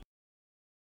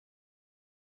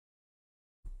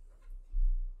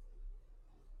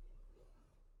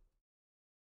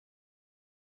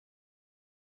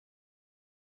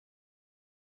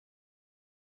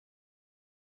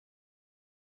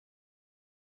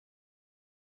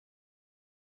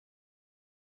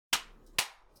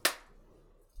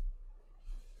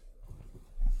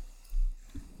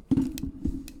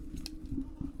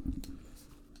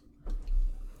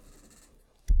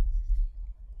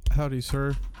Howdy,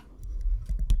 sir.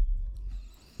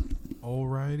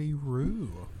 Alrighty, Roo.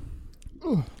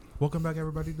 Welcome back,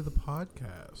 everybody, to the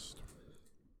podcast.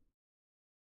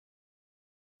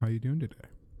 How you doing today?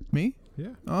 Me?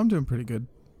 Yeah. Oh, I'm doing pretty good.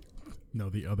 No,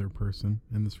 the other person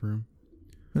in this room.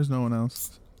 There's no one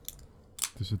else.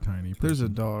 There's a tiny person. There's a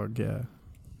dog, yeah.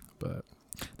 But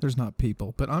there's not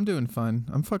people. But I'm doing fine.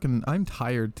 I'm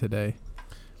tired today.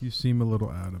 You seem a little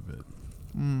out of it.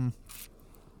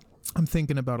 I'm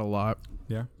thinking about a lot.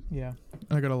 Yeah? Yeah.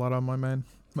 I got a lot on my mind.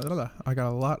 I got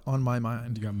a lot on my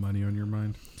mind. You got money on your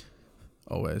mind?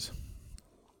 Always.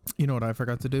 You know what I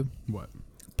forgot to do? What?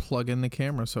 Plug in the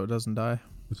camera so it doesn't die.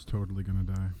 It's totally gonna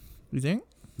die. You think?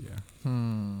 Yeah.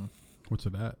 What's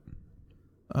it at?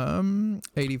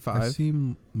 85. I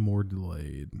seem more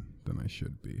delayed than I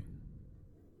should be.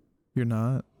 You're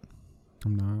not?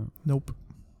 I'm not. Nope.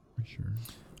 Are you sure?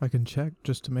 I can check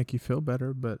just to make you feel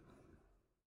better, but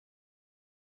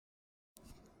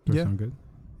Do Yeah. I sound good?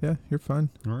 yeah, you're fine.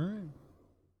 Alright.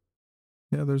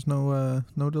 Yeah, there's no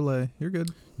delay. You're good.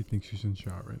 You think she's in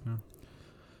shot right now?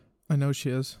 I know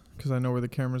she is, because I know where the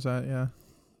camera's at, yeah.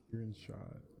 You're in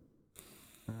shot.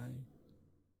 Hi.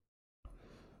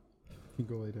 Can you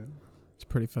go lay down? It's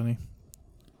pretty funny.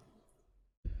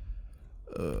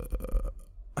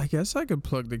 I guess I could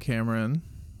plug the camera in.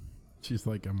 She's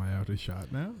like, am I out of shot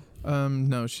now?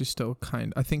 No, she's still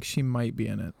I think she might be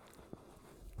in it.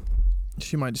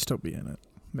 She might still be in it.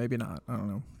 Maybe not. I don't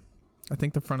know. I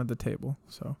think the front of the table,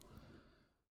 so.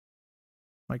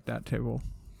 Like that table.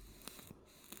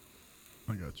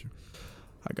 I got you.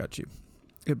 I got you.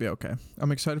 It'll be okay.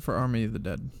 I'm excited for Army of the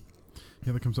Dead.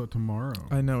 Yeah, that comes out tomorrow.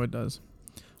 I know it does.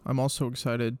 I'm also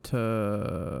excited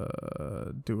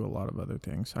to do a lot of other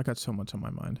things. I got so much on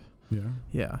my mind. Yeah?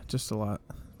 Yeah, just a lot.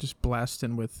 Just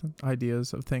blasting with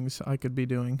ideas of things I could be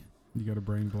doing You got a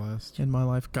brain blast? in my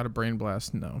life. Got a brain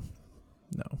blast? No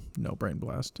brain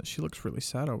blast. She looks really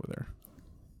sad over there.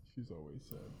 She's always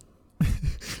sad.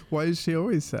 Why is she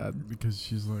always sad? Because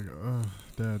she's like, oh,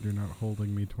 Dad, you're not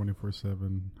holding me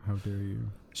 24/7. How dare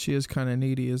you? She is kind of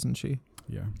needy, isn't she?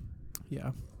 Yeah.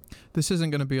 Yeah. This isn't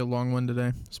going to be a long one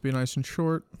today. It's be nice and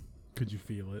short. Could you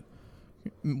feel it?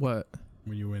 What?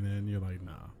 When you went in, you're like,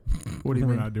 nah. What do you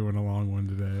We're mean? not doing a long one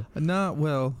today. Nah,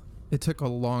 well, it took a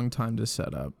long time to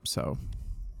set up, so.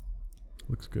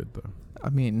 Looks good, though. I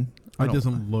mean, It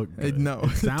doesn't look good. No,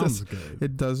 It sounds good.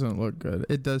 It doesn't look good.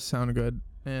 It does sound good,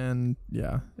 and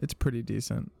yeah, it's pretty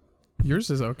decent. Yours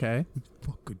is okay. It's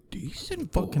fucking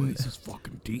decent, Fucking- boys. It's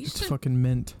fucking It's decent. fucking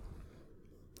mint.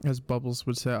 As Bubbles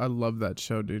would say, I love that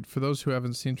show, dude. For those who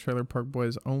haven't seen Trailer Park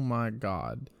Boys, oh my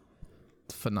god.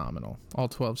 It's phenomenal. All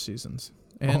 12 seasons.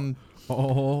 And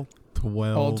All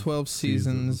 12. all 12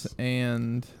 seasons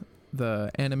and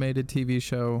the animated TV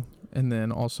show, and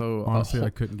then also Honestly, I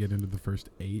couldn't get into the first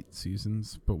 8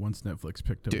 seasons, but once Netflix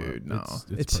picked them dude, up,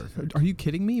 no. it's perfect. Are you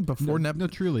kidding me? Before No,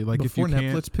 truly, like before if you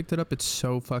can't, Netflix picked it up, it's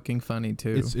so fucking funny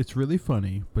too. it's really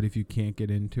funny, but if you can't get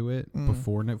into it Mm.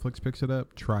 before Netflix picks it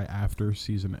up, try after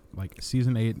season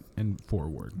 8 and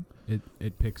forward.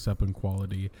 It picks up in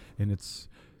quality, and it's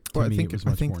to Well, me I think it was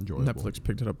much more enjoyable. Netflix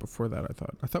picked it up before that.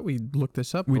 I thought we looked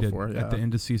this up We before. did. Yeah. At the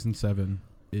end of season 7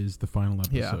 is the final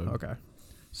episode. Yeah. Okay.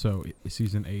 So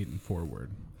season 8 and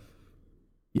forward.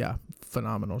 Yeah.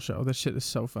 Phenomenal show. This shit is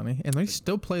so funny, and they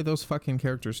still play those fucking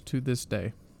characters to this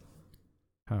day.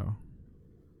 How?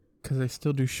 Because they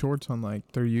still do shorts on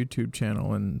like their YouTube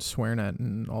channel and SwearNet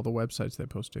and all the websites they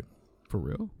post to. For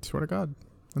real? Swear to God.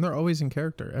 And they're always in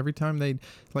character. Every time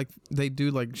they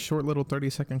do like short little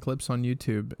 30-second clips on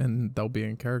YouTube, and they'll be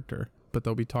in character, but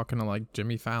they'll be talking to like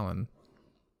Jimmy Fallon.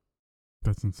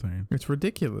 That's insane. It's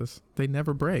ridiculous. They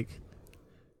never break.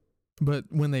 But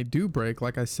when they do break,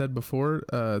 like I said before,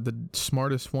 the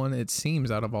smartest one, it seems,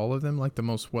 out of all of them, like the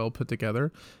most well put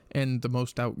together and the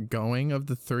most outgoing of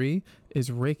the 3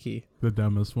 is Ricky The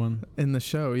dumbest one? in the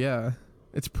show. Yeah.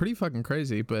 It's pretty fucking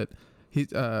crazy, but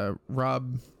he's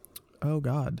Rob, oh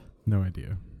God, No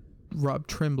idea. Rob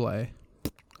Tremblay,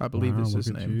 I believe Wow, is his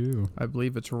look at name. you. I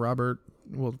believe it's Rob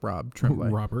Tremblay.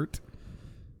 Robert?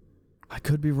 I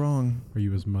could be wrong. Are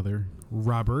you his mother?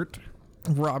 Robert?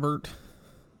 Robert.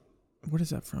 What is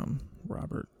that from?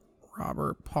 Robert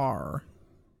Parr.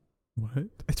 What?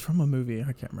 It's from a movie.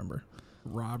 I can't remember.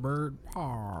 Robert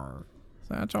Parr.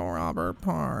 That's all Robert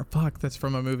Parr. Fuck, that's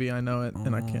from a movie. I know it,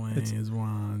 and I can't. It's Always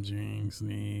watching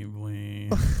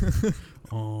Sleeply.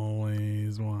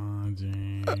 Always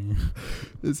watching.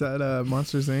 is that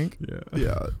Monsters Inc? Yeah.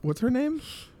 Yeah. What's her name?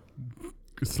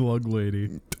 Slug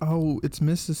lady. Oh, it's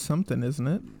Mrs. Something, isn't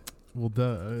it? Well,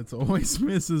 duh. It's always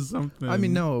Mrs. Something. I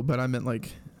mean, no, but I meant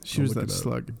like she I'll was look that it up.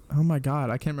 slug. Oh my God,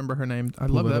 I can't remember her name. I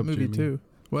Pull love it that up, movie Jamie. too.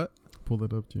 What? Pull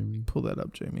that up, Jamie. Pull that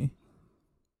up, Jamie.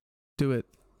 Do it.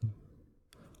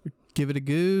 Give it a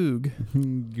goog.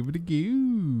 Give it a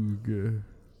goog.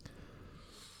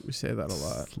 We say that a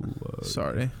lot. Slug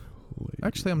Sorry. lady.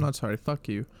 Actually, I'm not sorry. Fuck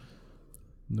you.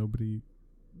 Nobody.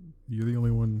 You're the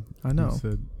only one. I know. Who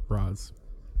said Roz.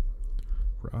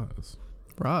 Roz.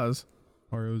 Roz.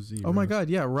 R-O-Z. Oh my Roz. God.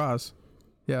 Yeah, Roz.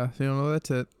 Yeah. You know, that's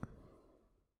it.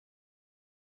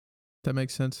 That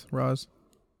makes sense. Roz.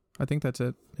 I think that's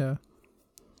it. Yeah.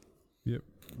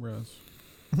 Roz.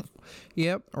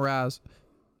 Yep. Roz.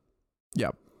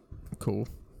 Yep. Cool.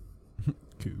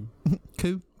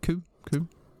 Cool. Cool.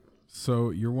 So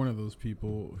you're one of those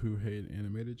people who hate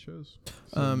animated shows?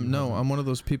 So you No, haven't- I'm one of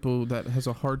those people that has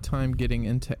a hard time getting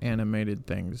into animated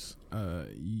things.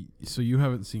 So you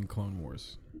haven't seen Clone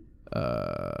Wars?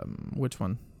 Which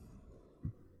one?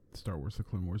 Star Wars: The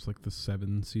Clone Wars, like the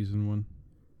 7-season one.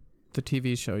 The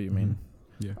TV show, you mean?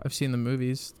 Yeah, I've seen the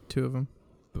movies, 2 of them.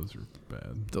 those are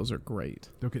bad. Those are great.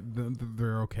 Okay,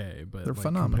 they're okay, but They're like,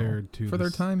 phenomenal compared to for their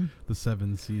time. the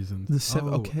 7 seasons. The Oh,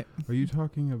 okay. Are you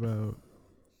talking about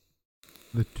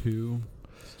the 2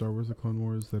 Star Wars: The Clone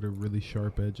Wars that are really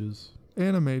sharp edges?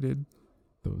 Animated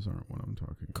Those aren't what I'm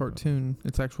talking cartoon.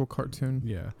 It's actual cartoon. about.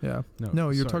 Yeah. Yeah. No, No,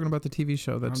 you're sorry. talking about the TV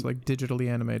show that's I'm- like digitally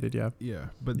animated. Yeah. Yeah,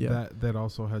 but Yeah. that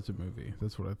also has a movie.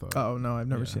 That's what I thought. Oh no, I've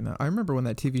never Yeah. seen that. I remember when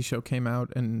that TV show came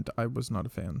out, and I was not a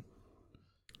fan.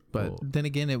 But Well- then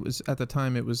again, it was at the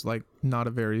time. It was like not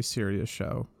a very serious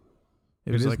show.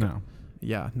 It was is like now.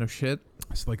 yeah, no shit.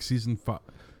 It's like season 5.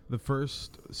 The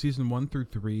first season 1 through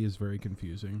 3 is very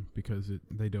confusing because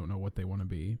they don't know what they want to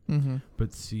be. Mm-hmm.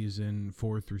 But season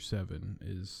 4 through 7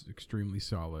 is extremely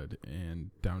solid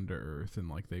and down to earth, and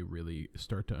like they really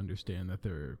start to understand that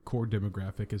their core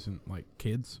demographic isn't like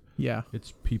kids. Yeah,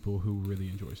 It's people who really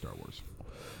enjoy Star Wars.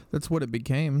 that's what it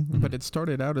became. Mhm. But it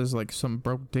started out as like some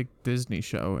broke dick Disney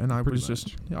show, and I Pretty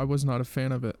was I was not a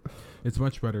fan of it. It's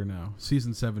much better now.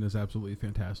 Season 7 is absolutely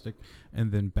fantastic,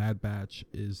 and then Bad Batch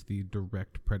is the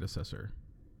direct predecessor.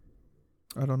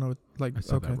 I don't know. Like I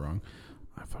said okay, that wrong.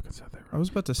 I fucking said that wrong. I was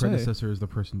about to say. Predecessor is the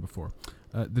person before.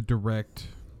 The direct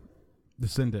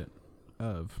descendant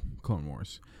of Clone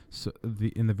Wars. So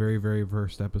in the very, very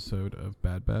first episode of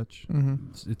Bad Batch,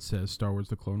 Mm-hmm. it says Star Wars: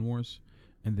 The Clone Wars,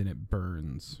 and then it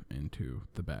burns into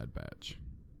the Bad Batch.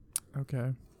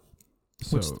 Okay.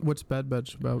 So What's Bad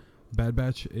Batch about? Bad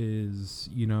Batch is,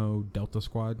 Delta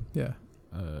Squad, Yeah.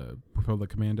 Republic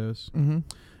Commandos. Mm-hmm.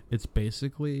 It's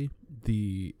basically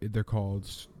they're called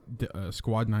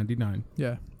Squad 99,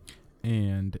 Yeah.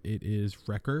 and it is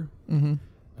Wrecker,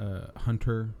 Mm-hmm.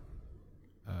 Hunter,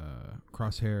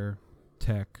 Crosshair,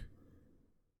 Tech,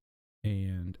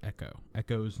 and Echo.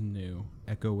 Echo's new.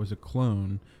 Echo was a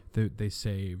clone that they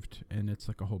saved, and it's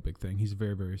like a whole big thing. He's a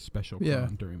very, very special clone Yeah.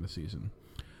 during the season.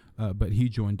 But he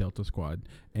joined Delta Squad,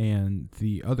 and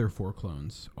the other 4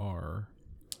 clones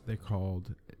they're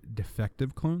called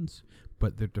defective clones,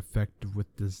 but they're defective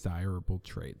with desirable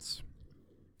traits.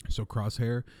 So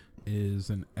Crosshair is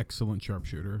an excellent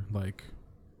sharpshooter, like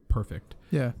perfect.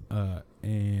 Yeah.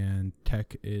 And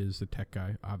Tech is the tech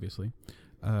guy, obviously.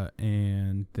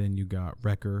 And then you got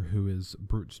Wrecker, who is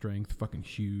brute strength, fucking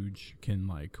huge, can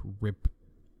like rip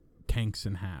tanks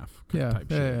in half Yeah.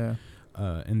 type Yeah, shit.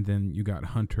 yeah. And then you got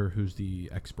Hunter, who's the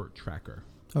expert tracker.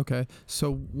 Okay.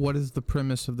 So what is the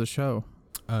premise of the show?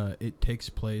 It takes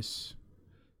place.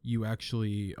 You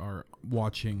actually are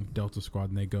watching Delta Squad,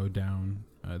 and they go down.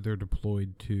 They're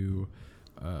deployed to,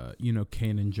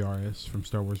 Kanan Jarrus from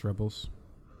Star Wars Rebels,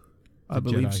 the I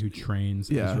believe Jedi who trains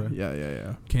Yeah. Ezra.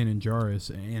 Yeah. Kanan Jarrus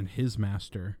and his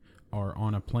master are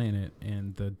on a planet,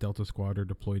 and the Delta Squad are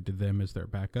deployed to them as their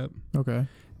backup. Okay.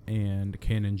 And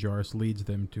Kanan Jarrus leads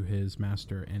them to his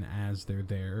master, and as they're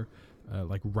there,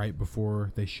 like right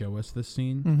before they show us this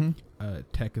scene, Mm-hmm.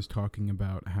 Tech is talking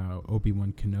about how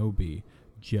Obi-Wan Kenobi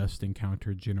just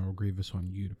encountered General Grievous on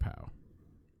Utapau.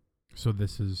 So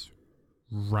this is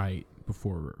right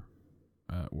before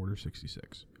Order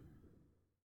 66.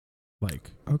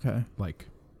 Okay. Like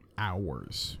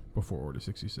hours before Order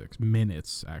 66.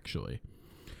 Minutes, actually.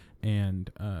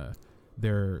 And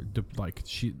they're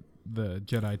the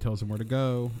Jedi tells them where to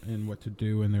go and what to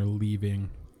do, and they're leaving.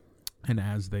 And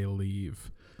as they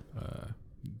leave,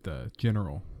 the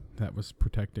general that was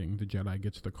protecting the Jedi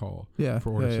gets the call Yeah.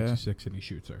 for Order yeah, 66, and he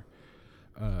shoots her.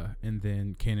 And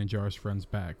then Kanan Jarrus runs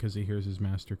back because he hears his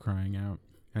master crying out.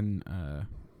 And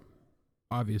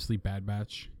obviously Bad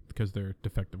Batch, because they're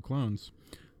defective clones,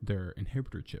 their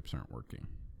inhibitor chips aren't working.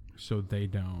 So they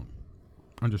don't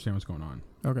understand what's going on.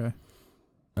 Yeah. Okay.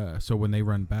 So when they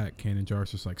run back, Kanan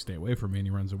Jarrus is like, stay away from me, and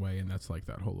he runs away, and that's like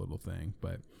that whole little thing.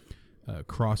 But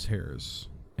Crosshairs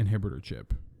inhibitor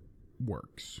chip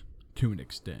works to an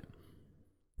extent,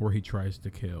 where he tries to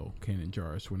kill Kanan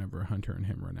Jarrus whenever Hunter and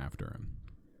him run after him.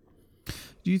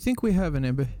 Do you think we have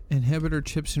inhibitor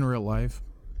chips in real life?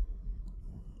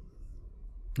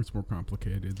 It's more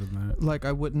complicated than that. Like,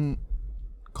 I wouldn't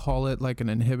call it like an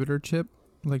inhibitor chip.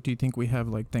 Like, do you think we have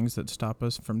like things that stop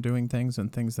us from doing things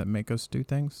and things that make us do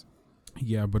things?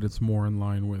 Yeah, but it's more in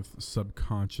line with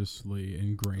subconsciously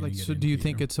ingraining Like, it so into do you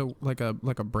think you. it's like a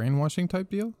brainwashing type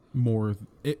deal?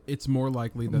 It's more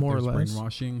likely that More or there's less.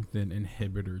 brainwashing than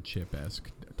inhibitor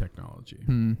chip-esque technology.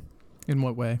 In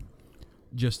what way?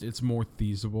 Just it's more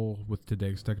feasible with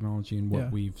today's technology and what Yeah.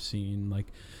 we've seen.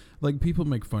 Like people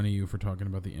make fun of you for talking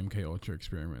about the MK Ultra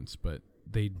experiments, but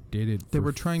they did it. They for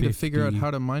were trying to figure out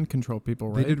how to mind control people,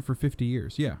 right? They did it for 50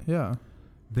 years. Yeah. Yeah.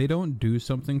 They don't do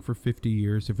something for 50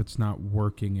 years if it's not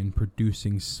working and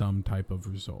producing some type of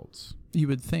results. You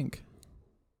would think.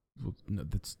 Well, no,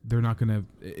 they're not going to...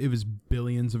 It was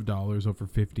billions of dollars over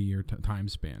 50-year time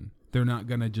span. They're not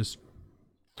going to just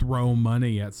throw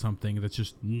money at something that's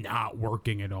just not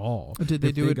working at all. Did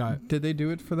they do it? Did they do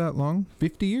it for that long?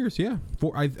 50 years, yeah.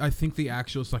 I think the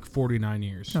actual is like 49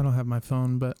 years. I don't have my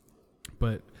phone, but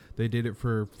they did it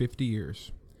for 50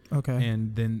 years. okay.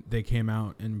 And then they came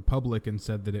out in public and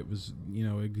said that it was,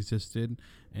 existed.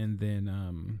 And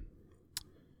then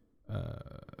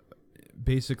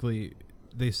basically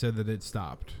they said that it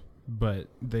stopped, but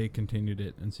they continued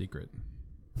it in secret.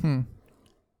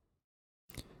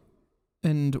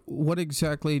 And what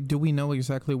exactly, do we know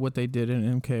exactly what they did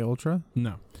in MK Ultra?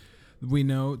 No. We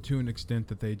know to an extent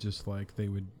that they just they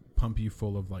would pump you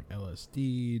full of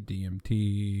LSD,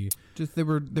 DMT. Just they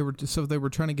were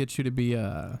trying to get you to be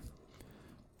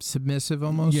submissive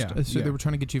almost. Yeah, So yeah. they were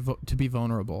trying to get you to be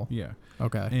vulnerable. Yeah.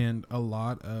 Okay. And a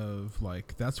lot of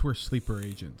that's where sleeper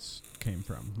agents came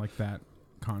from, that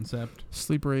concept.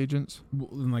 Sleeper agents,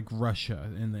 In Russia,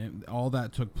 and all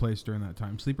that took place during that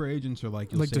time. Sleeper agents are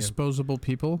you'll say disposable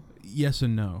people. yes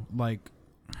and no.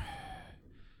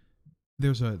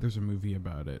 There's a movie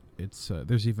about it. It's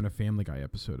there's even a Family Guy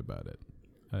episode about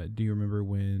it. Do you remember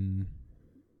when?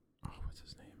 Oh, what's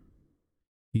his name?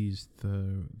 He's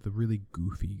the really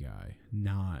goofy guy,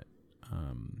 not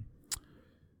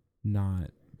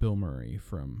Bill Murray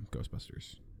from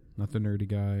Ghostbusters, not the nerdy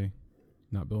guy,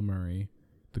 not Bill Murray,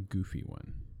 the goofy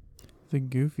one. The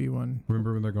goofy one.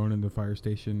 Remember when they're going into the fire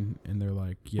station and they're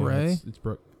like, "Yeah, Ray? it's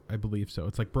broke." I believe so.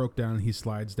 It's broke down. And he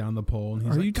slides down the pole, and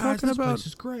he's Are like, you "Guys, talking this about- place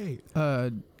is great."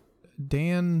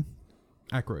 Dan.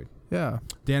 Aykroyd. Yeah.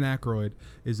 Dan Aykroyd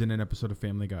is in an episode of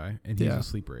Family Guy, and he's Yeah. a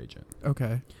sleeper agent.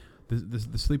 Okay.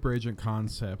 The sleeper agent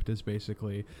concept is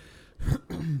basically,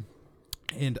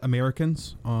 and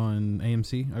Americans on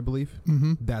AMC, I believe,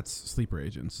 Mm-hmm. that's sleeper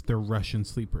agents. They're Russian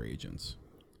sleeper agents.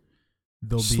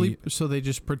 They'll So they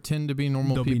just pretend to be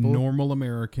normal they'll people be normal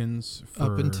Americans for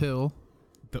up until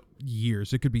the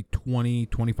years. It could be 20,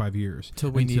 25 years.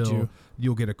 we need you.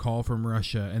 You'll get a call from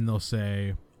Russia, and they'll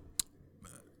say,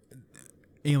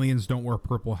 aliens don't wear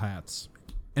purple hats,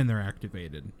 and they're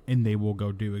activated, and they will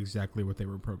go do exactly what they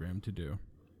were programmed to do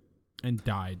and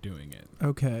die doing it.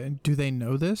 Okay. Do they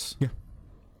know this?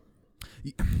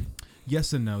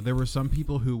 Yes and no. There were some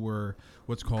people who were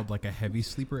what's called a heavy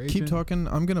sleeper agent. Keep talking.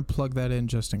 I'm going to plug that in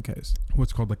just in case.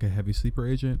 What's called a heavy sleeper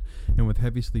agent. And with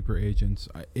heavy sleeper agents,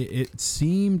 it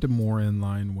seemed more in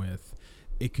line with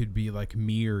it could be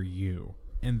me or you.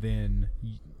 And then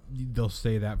they'll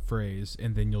say that phrase,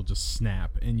 and then you'll just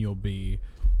snap, and you'll be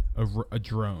a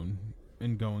drone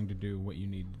and going to do what you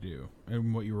need to do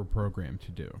and what you were programmed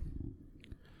to do.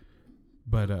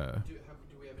 But Do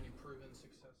we have any proven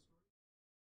success?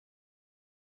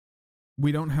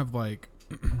 we don't have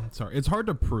sorry, it's hard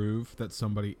to prove that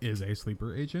somebody is a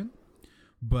sleeper agent,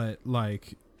 but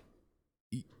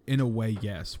in a way,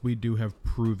 yes, we do have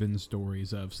proven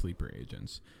stories of sleeper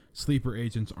agents. Sleeper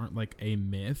agents aren't a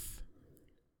myth.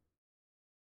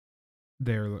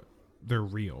 They're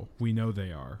real. We know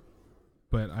they are,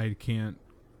 but I can't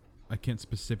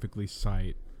specifically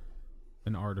cite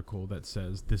an article that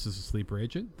says this is a sleeper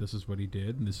agent, this is what he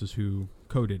did, and this is who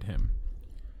coded him.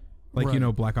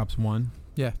 Right. Black Ops 1?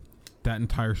 Yeah. That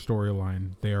entire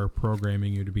storyline, they are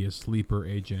programming you to be a sleeper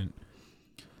agent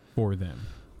for them.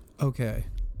 Okay.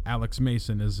 Alex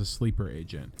Mason is a sleeper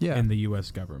agent in the U.S.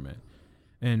 government.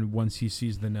 And once he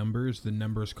sees the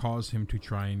numbers cause him to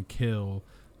try and kill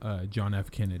John F.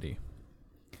 Kennedy.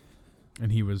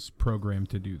 And he was programmed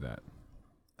to do that.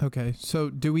 Okay. So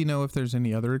do we know if there's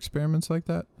any other experiments like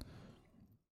that?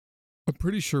 I'm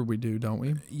pretty sure we do, don't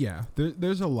we? Yeah.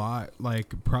 There's a lot,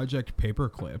 Project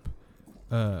Paperclip.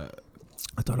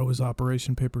 I thought it was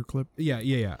Operation Paperclip.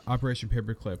 Yeah. Operation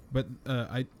Paperclip. But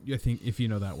I think if you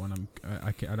know that one,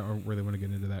 I don't really want to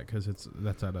get into that because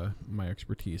that's out of my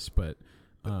expertise. But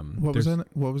What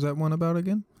was that one about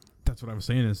again? That's what I was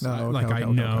saying. Is No, okay, I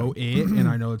know it, and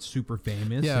I know it's super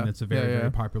famous, Yeah, and it's a very yeah.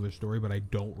 very popular story. But I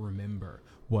don't remember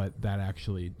what that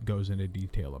actually goes into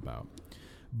detail about.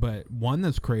 But one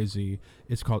that's crazy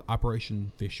is called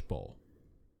Operation Fishbowl.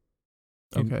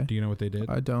 Okay. Do you know what they did?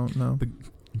 I don't know.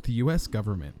 The U.S.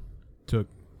 government took,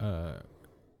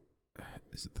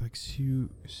 is it like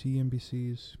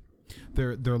CNBCs?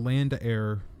 They're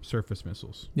land-to-air surface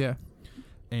missiles. Yeah.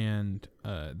 And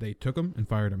they took them and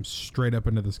fired them straight up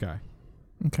into the sky.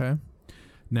 Okay.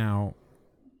 Now,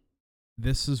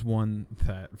 this is one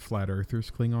that flat earthers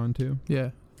cling on to.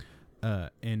 Yeah.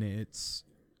 And it's...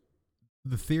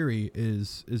 The theory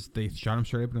is they shot them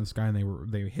straight up into the sky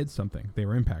and they hit something. They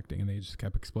were impacting and they just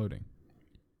kept exploding.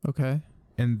 Okay.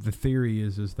 And the theory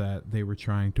is that they were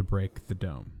trying to break the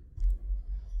dome.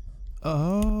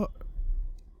 Oh.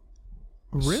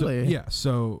 Really?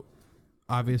 So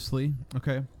obviously,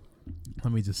 okay.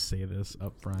 Let me just say this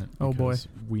up front. Oh, boy.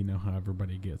 We know how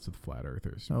everybody gets with flat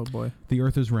earthers. Oh boy. The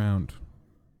earth is round.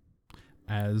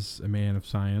 As a man of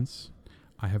science,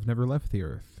 I have never left the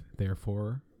earth.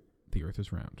 Therefore, the earth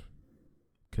is round.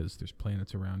 Because there's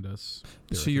planets around us.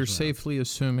 So you're safely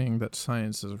assuming that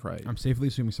science is right. I'm safely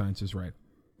assuming science is right.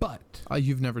 But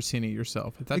You've never seen it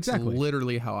yourself. That's Exactly.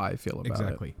 literally how I feel about it.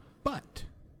 exactly. But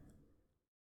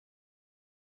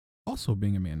also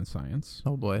being a man in science,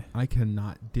 Oh boy. I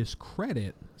cannot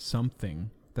discredit something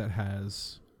that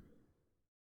has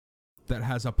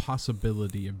a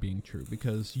possibility of being true,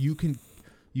 because you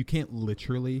can't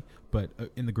literally, but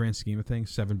in the grand scheme of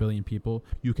things, 7 billion people,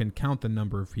 you can count the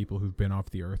number of people who've been off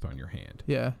the earth on your hand.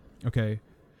 Yeah. Okay.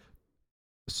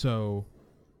 So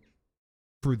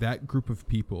for that group of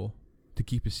people to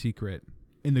keep a secret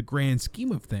in the grand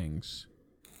scheme of things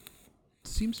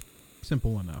seems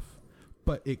simple enough.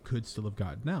 But it could still have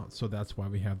gotten out. So that's why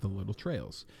we have the little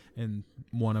trails. And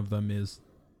one of them is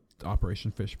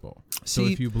Operation Fishbowl. So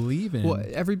See, if you believe in... Well,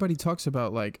 everybody talks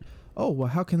about like, oh, well,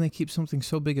 how can they keep something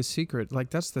so big a secret?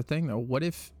 Like, that's the thing, though. What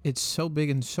if it's so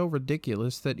big and so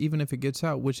ridiculous that even if it gets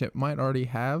out, which it might already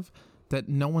have, that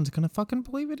no one's going to fucking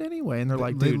believe it anyway? And they're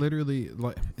like, they dude. literally...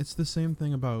 like, it's the same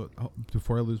thing about...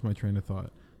 before I lose my train of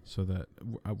thought, so that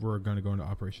we're going to go into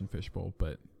Operation Fishbowl,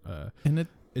 but... and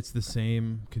it's the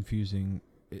same confusing...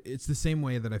 It's the same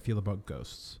way that I feel about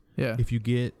ghosts. yeah. If you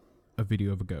get a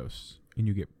video of a ghost and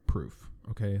you get proof,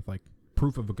 okay? Like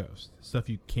proof of a ghost. Stuff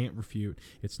you can't refute.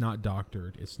 It's not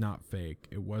doctored. It's not fake.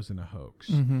 It wasn't a hoax.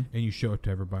 Mm-hmm. And you show it to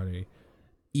everybody.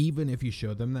 Even if you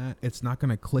show them that, it's not going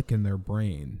to click in their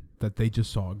brain that they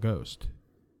just saw a ghost.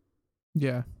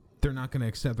 Yeah. They're not going to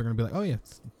accept. They're going to be like,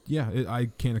 oh, I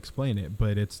can't explain it,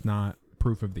 but it's not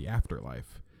proof of the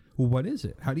afterlife. Well, what is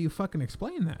it? How do you fucking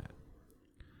explain that?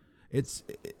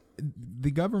 The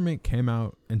government came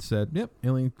out and said, yep,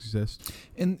 aliens exist.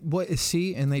 And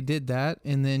and they did that,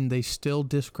 and then they still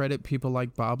discredit people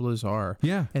like Bob Lazar.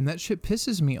 Yeah. And that shit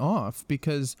pisses me off,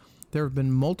 because there have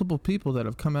been multiple people that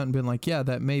have come out and been like, yeah,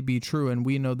 that may be true, and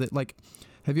we know that. Like,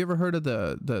 have you ever heard of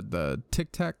the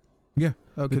Tic Tac? Yeah.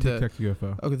 Okay, the Tic Tac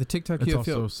UFO. Okay, the Tic Tac It's UFO.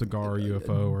 also cigar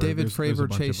UFO. Or David there's a Fravor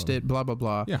bunch of chased them. it, blah, blah,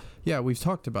 blah. Yeah. Yeah, we've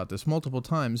talked about this multiple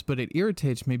times, but it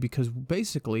irritates me because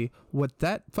basically what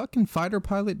that fucking fighter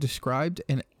pilot described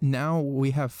and now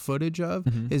we have footage of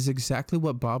is exactly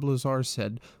what Bob Lazar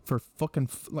said for fucking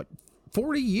like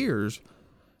 40 years,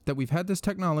 that we've had this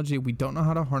technology, we don't know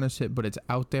how to harness it, but it's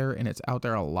out there, and it's out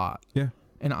there a lot. Yeah.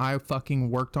 And I fucking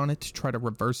worked on it to try to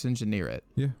reverse engineer it.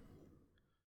 Yeah.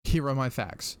 Here are my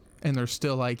facts. And they're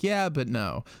still like, yeah, but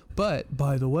no. But,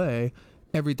 by the way,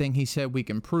 everything he said we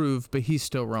can prove, but he's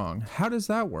still wrong. How does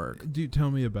that work? Dude,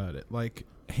 tell me about it. Like,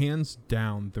 hands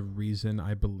down, the reason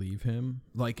I believe him,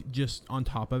 like, just on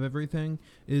top of everything,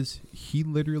 is he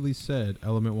literally said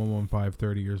Element 115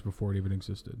 30 years before it even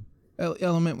existed.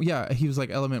 Element, yeah, he was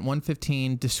like Element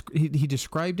 115. He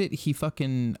described it. He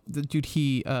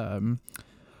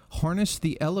harnessed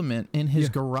the element in his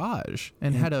garage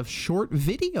and had a short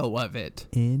video of it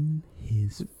In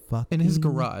his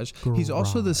garage. He's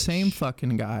also the same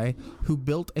fucking guy who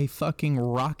built a fucking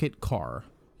rocket car.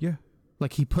 Yeah.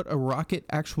 Like, he put a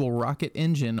actual rocket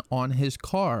engine on his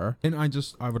car. And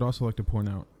I would also like to point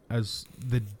out,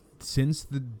 since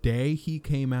the day he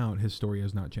came out, his story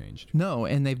has not changed. No,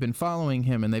 and they've been following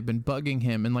him and they've been bugging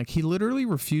him, and like, he literally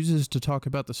refuses to talk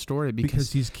about the story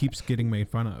because he keeps getting made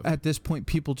fun of. At this point,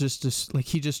 people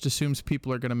he just assumes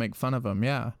people are going to make fun of him.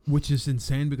 Yeah. Which is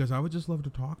insane, because I would just love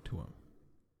to talk to him.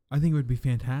 I think it would be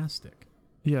fantastic.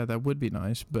 Yeah, that would be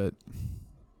nice, but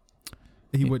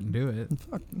He wouldn't do it.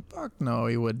 Fuck no,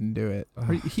 he wouldn't do it.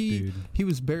 Dude. He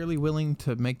was barely willing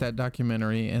to make that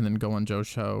documentary and then go on Joe's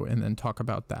show and then talk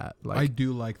about that. Like, I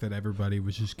do like that everybody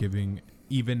was just giving,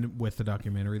 even with the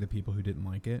documentary, the people who didn't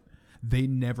like it, they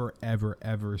never, ever,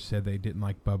 ever said they didn't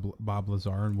like Bob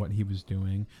Lazar and what he was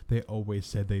doing. They always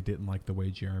said they didn't like the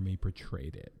way Jeremy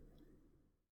portrayed it.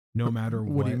 No matter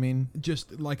what. What do you mean?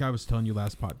 Just like I was telling you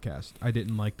last podcast, I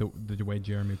didn't like the way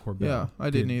Jeremy Corbell. Yeah, I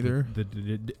didn't either.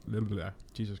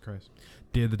 Jesus Christ.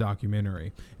 Did the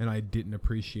documentary. And I didn't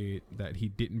appreciate that he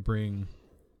didn't bring,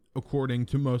 according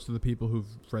to most of the people who've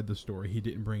read the story, he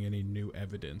didn't bring any new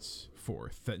evidence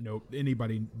forth that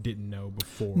anybody didn't know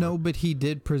before. No, but he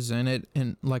did present it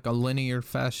in like a linear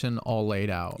fashion, all laid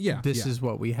out. Yeah, This is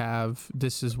what we have.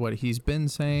 This is what he's been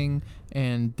saying,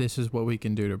 and this is what we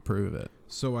can do to prove it.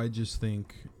 So I just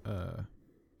think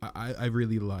I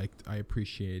really I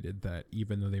appreciated that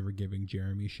even though they were giving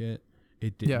Jeremy shit,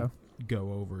 it didn't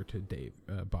go over to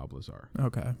Bob Lazar.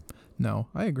 Okay. No,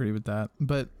 I agree with that.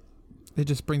 But it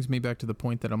just brings me back to the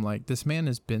point that I'm like, this man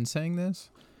has been saying this,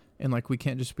 and like we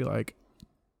can't just be like,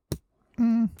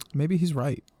 maybe he's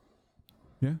right.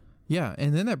 Yeah. Yeah,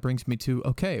 and then that brings me to,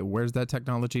 okay, where's that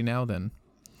technology now then?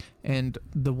 And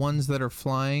the ones that are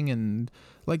flying and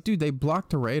like, dude, they blocked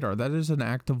the radar. That is an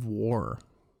act of war.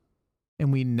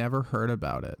 And we never heard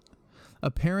about it.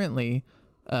 Apparently,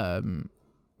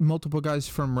 multiple guys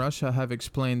from Russia have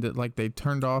explained that like they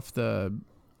turned off the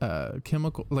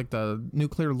chemical, like the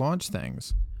nuclear launch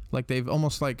things. Like they've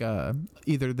almost like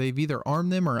either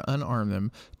armed them or unarmed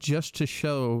them just to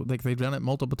show, like they've done it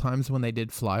multiple times when they did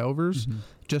flyovers,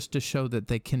 just to show that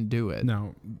they can do it.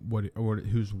 Now,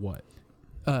 who's what?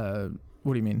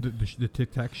 What do you mean? The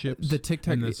Tic Tac ships? The Tic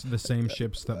Tac, and the same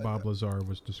ships that Bob Lazar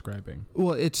was describing.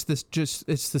 Well, it's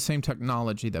the same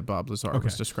technology that Bob Lazar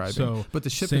was describing. So, but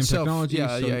the ship same itself, technology,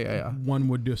 yeah. One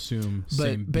would assume. But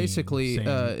same basically, being,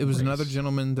 same it was race. another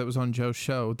gentleman that was on Joe's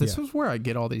show. This was where I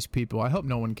get all these people. I hope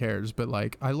no one cares, but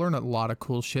like I learn a lot of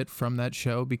cool shit from that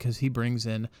show because he brings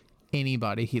in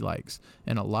anybody he likes,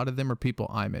 and a lot of them are people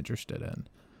I'm interested in.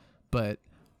 But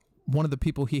one of the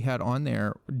people he had on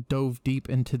there dove deep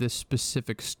into this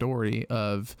specific story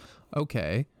of,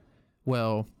 okay,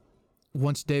 well,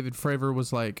 once David Fravor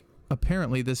was like,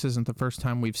 apparently this isn't the first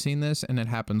time we've seen this and it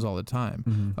happens all the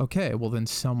time. Okay, well then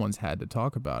someone's had to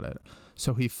talk about it.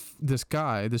 So this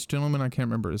gentleman, I can't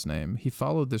remember his name, he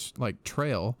followed this like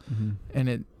trail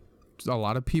and a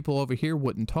lot of people over here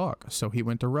wouldn't talk. So he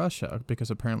went to Russia because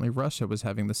apparently Russia was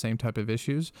having the same type of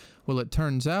issues. Well, it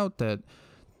turns out that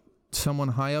someone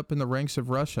high up in the ranks of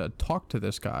Russia talked to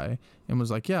this guy and was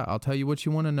like, yeah, I'll tell you what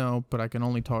you want to know, but I can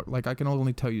only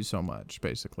tell you so much,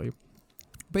 basically,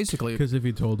 because if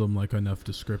he told him like enough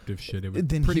descriptive shit, it would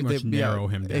pretty much narrow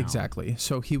him down. Exactly.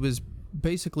 So he was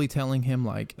basically telling him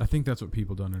like, I think that's what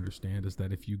people don't understand is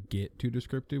that if you get too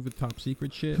descriptive with top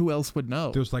secret shit, who else would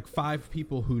know? There's like 5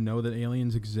 people who know that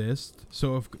aliens exist.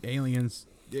 So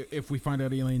if we find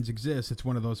out aliens exist, it's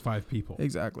one of those 5 people.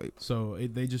 Exactly. So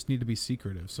they just need to be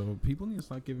secretive. So people need to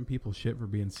stop giving people shit for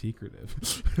being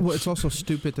secretive. Well, it's also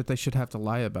stupid that they should have to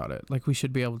lie about it. Like, we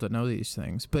should be able to know these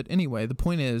things. But anyway, the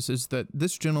point is that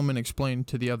this gentleman explained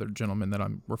to the other gentleman that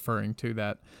I'm referring to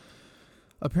that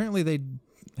apparently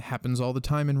happens all the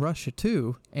time in Russia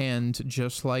too. And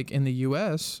just like in the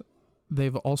U.S.,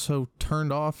 they've also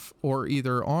turned off or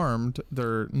either armed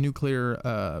their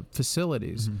nuclear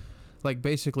facilities. Like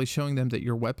basically showing them that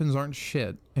your weapons aren't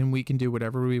shit and we can do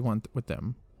whatever we want with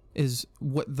them is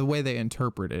what the way they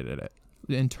interpreted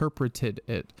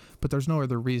it. But there's no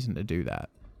other reason to do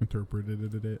that. Interpreted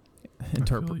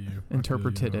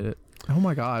it. Oh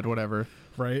my God, whatever.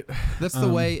 Right. That's the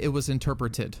way it was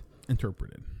interpreted. Yeah,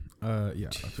 I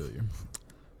feel you.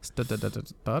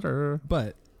 Butter.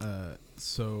 But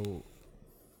so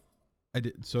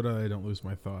that I don't lose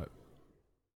my thought.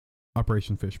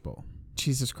 Operation Fishbowl.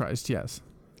 Jesus Christ, yes.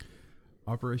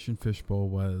 Operation Fishbowl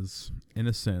was, in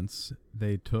a sense,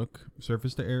 they took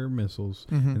surface-to-air missiles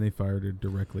and they fired it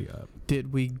directly up.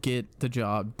 Did we get the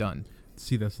job done?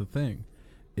 See, that's the thing.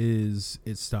 Is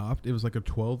it stopped? It was like a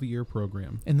 12-year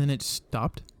program. And then it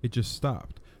stopped? It just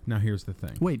stopped. Now, here's the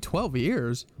thing. Wait, 12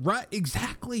 years? Right,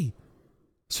 exactly.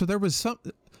 So there was so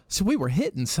we were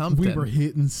hitting something.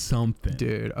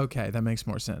 Dude, okay, that makes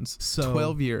more sense. So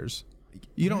 12 years.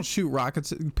 You don't shoot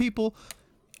rockets.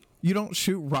 You don't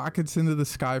shoot rockets into the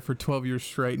sky for 12 years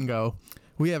straight and go,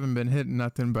 we haven't been hitting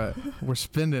nothing, but we're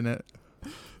spending it.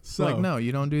 So, like, no,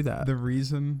 you don't do that. The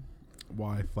reason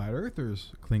why flat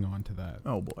earthers cling on to that,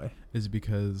 oh boy, is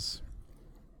because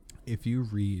if you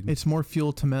read, it's more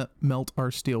fuel to melt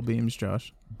our steel beams,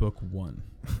 Josh. Book 1,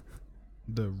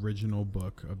 the original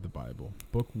book of the Bible.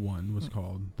 Book 1 was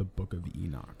called the Book of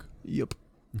Enoch. Yep.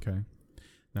 Okay.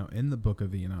 Now, in the Book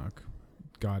of Enoch,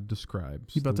 God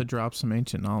describes... You about to drop some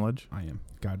ancient knowledge? I am.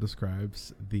 God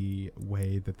describes the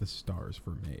way that the stars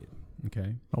were made.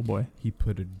 Okay? Oh, boy. He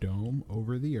put a dome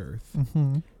over the earth,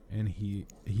 Mm-hmm. and he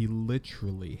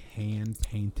literally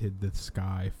hand-painted the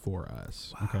sky for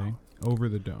us. Wow. Okay? Over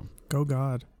the dome. Go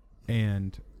God.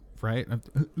 And, right?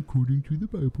 According to the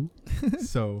Bible.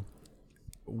 So,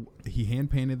 he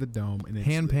hand-painted the dome. And it's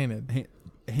Hand-painted.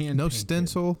 No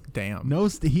stencil? Damn. No,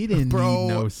 he didn't Bro, need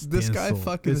no stencil. this guy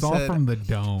fucking It's all said from the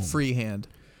dome. Freehand.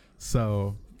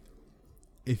 So,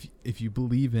 if you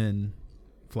believe in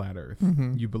flat Earth,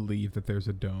 Mhm. you believe that there's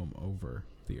a dome over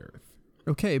the Earth.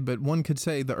 Okay, but one could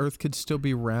say the Earth could still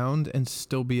be round and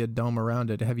still be a dome around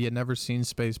it. Have you never seen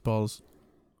Spaceballs?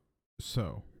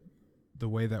 So, the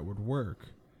way that would work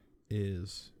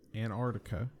is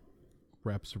Antarctica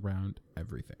wraps around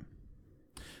everything.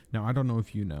 Now, I don't know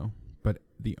if you know, but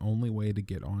the only way to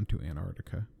get onto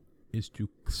Antarctica is to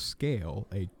scale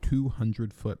a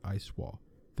 200-foot ice wall.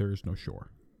 There is no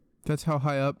shore. That's how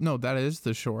high up? No, that is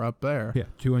the shore up there. Yeah,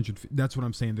 200 feet. That's what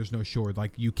I'm saying. There's no shore.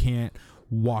 Like, you can't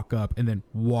walk up and then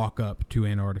walk up to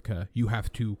Antarctica. You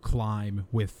have to climb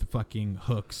with fucking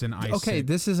hooks and ice. Okay,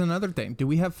 this is another thing. Do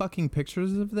we have fucking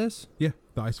pictures of this? Yeah,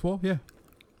 the ice wall. Yeah.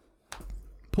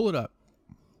 Pull it up.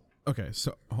 Okay,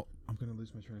 so I'm gonna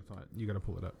lose my train of thought. You gotta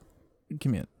pull it up.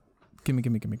 Give me it. Give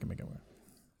me.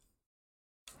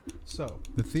 So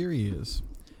the theory is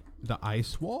the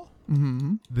ice wall.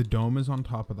 Mm-hmm. The dome is on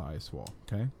top of the ice wall.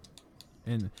 Okay,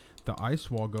 and the ice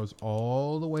wall goes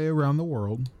all the way around the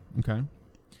world. Okay,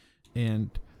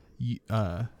 and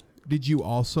did you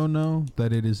also know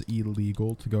that it is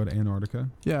illegal to go to Antarctica?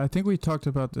 Yeah, I think we talked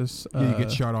about this. Yeah, you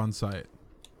get shot on sight.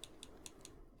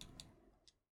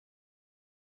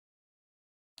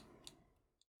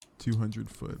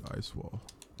 $200-foot ice wall,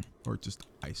 or just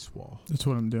ice wall. That's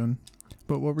what I'm doing.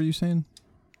 But what were you saying?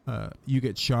 You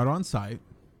get shot on sight,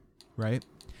 right?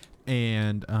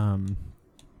 And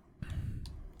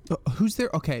Who's there?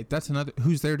 Okay, that's another.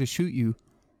 Who's there to shoot you?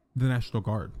 the National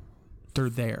Guard. They're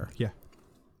there. Yeah.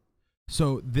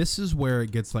 So this is where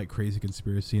it gets like crazy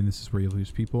conspiracy, and this is where you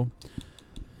lose people.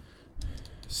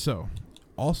 So,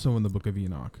 also in the Book of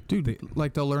Enoch, Dude,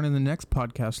 like they'll learn in the next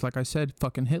podcast. Like I said,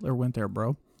 fucking Hitler went there,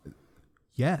 bro.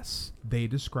 yes, they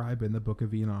describe in the Book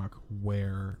of Enoch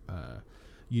where,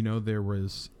 it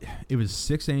was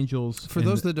 6 angels. For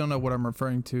those that don't know what I'm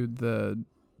referring to,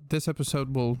 this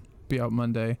episode will be out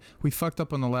Monday. We fucked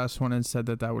up on the last one and said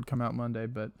that would come out Monday,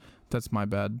 but that's my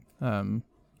bad.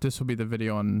 This will be the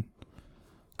video on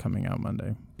coming out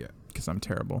Monday. Yeah, because I'm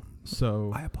terrible.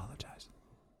 So I apologize.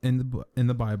 In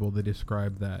the Bible, they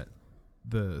describe that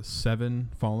the 7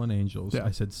 fallen angels. Yeah.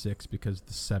 I said 6 because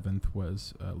the 7th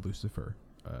was Lucifer,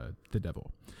 the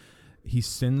devil. He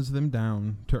sends them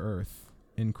down to earth,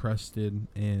 encrusted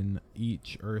in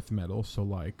each earth metal. So,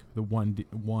 like the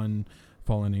one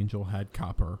fallen angel had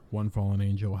copper, one fallen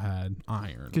angel had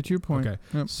iron. Get your point. Okay,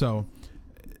 Yep. so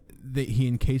he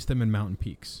encased them in mountain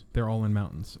peaks. They're all in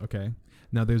mountains. Okay.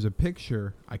 Now, there's a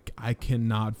picture. I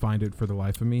cannot find it for the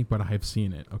life of me, but I have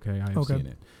seen it. Okay, I have seen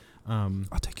it.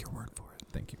 I'll take your word for it.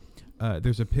 Thank you.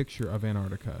 There's a picture of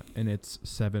Antarctica, and it's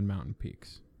 7 mountain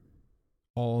peaks,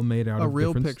 all made out of a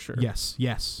real different picture. Yes.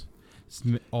 It's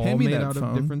all Hand me made that out phone.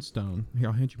 of different stone. Here,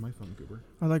 I'll hand you my phone, Goober.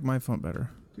 I like my phone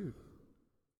better. Dude.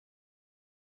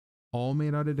 All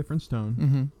made out of different stone.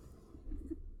 Mm-hmm.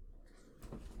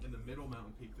 In the middle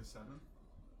mountain peak, the 7th.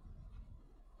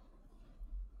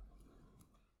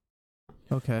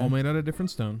 Okay. All made out of different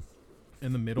stone.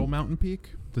 In the middle mountain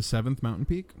peak, the 7th mountain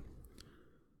peak,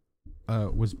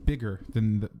 was bigger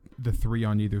than the 3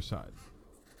 on either side.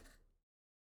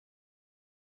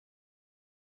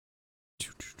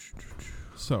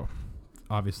 So,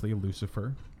 obviously,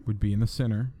 Lucifer would be in the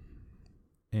center,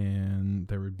 and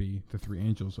there would be the 3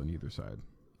 angels on either side.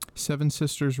 Seven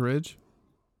Sisters Ridge.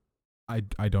 I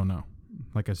don't know.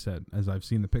 Like I said, as I've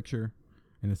seen the picture,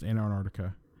 and it's in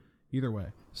Antarctica. Either way.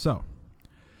 So,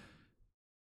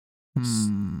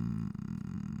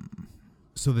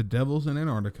 So the devil's in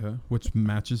Antarctica, which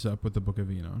matches up with the Book of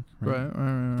Enoch. Right.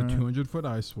 The 200-foot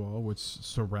ice wall, which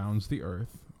surrounds the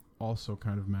earth, also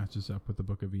kind of matches up with the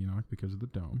Book of Enoch because of the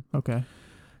dome. Okay.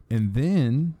 And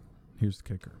then, here's the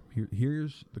kicker.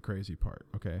 Here's the crazy part,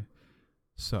 okay?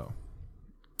 So,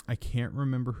 I can't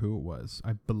remember who it was.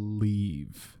 I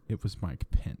believe it was Mike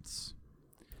Pence.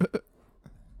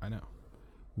 I know.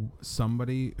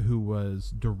 Somebody who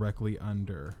was directly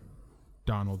under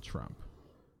Donald Trump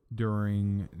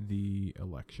during the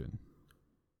election.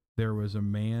 There was a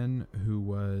man who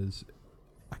was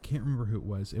I can't remember who it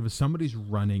was. It was somebody's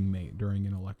running mate during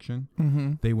an election.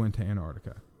 Mm-hmm. They went to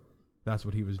Antarctica. That's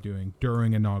what he was doing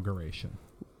during inauguration.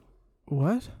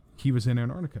 What? He was in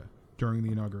Antarctica during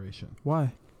the inauguration.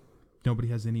 Why? Nobody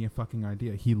has any fucking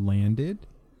idea. He landed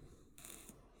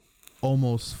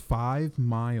almost 5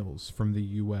 miles from the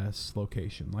U.S.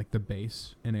 location, like the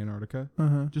base in Antarctica.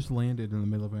 Uh-huh. Just landed in the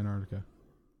middle of Antarctica.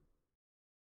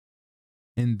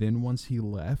 And then once he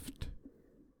left,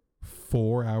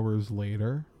 4 hours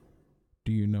later,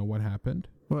 do you know what happened?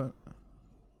 What?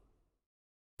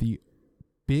 The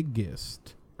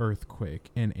biggest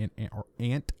earthquake in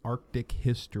Antarctic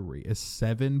history, a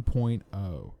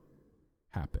 7.0,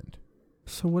 happened.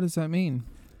 So what does that mean?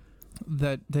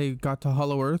 That they got to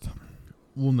Hollow Earth?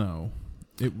 Well, no.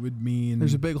 It would mean...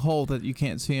 There's a big hole that you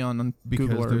can't see on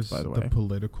Google Earth, by the way. Because there's the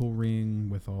political ring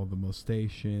with all the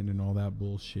molestation and all that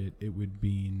bullshit. It would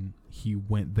mean he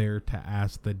went there to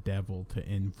ask the devil to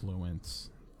influence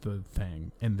the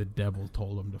thing, and the devil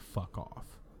told him to fuck off.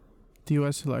 The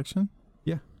U.S. election?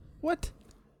 Yeah. What?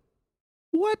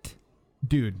 What?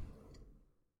 Dude.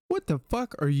 What the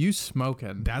fuck are you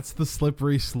smoking? That's the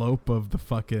slippery slope of the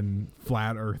fucking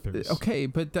flat earthers. Okay,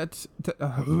 but that's...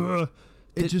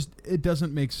 It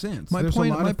doesn't make sense. My There's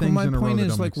point, a lot my, of things my in a row point that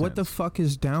is, don't like, make what the sense. fuck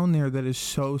is down there that is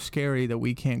so scary that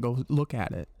we can't go look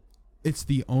at it? It's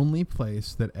the only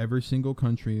place that every single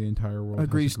country in the entire world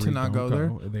Agrees has to agreed not don't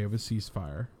go there? They have a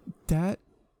ceasefire. That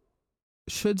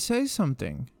should say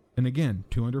something. And again,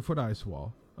 200-foot ice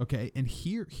wall. Okay, and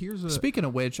here's a... Speaking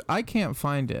of which, I can't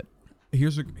find it.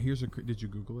 Here's a... Did you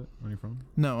Google it on your phone?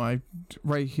 No,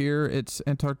 right here, it's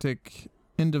Antarctic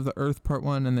End of the Earth Part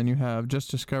 1, and then you have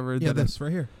just discovered Yeah, that this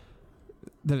right here.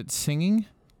 that it's singing.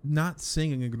 Not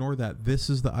singing, ignore that. This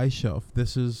is the ice shelf.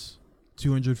 This is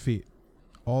 200 feet.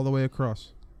 All the way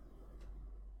across.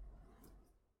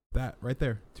 That, right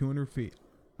there. 200 feet.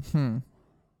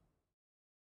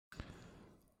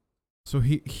 So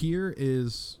here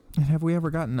is... And have we ever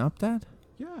gotten up that?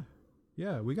 Yeah.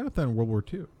 Yeah, we got up that in World War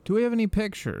II. Do we have any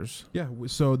pictures? Yeah,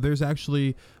 so there's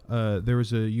actually... there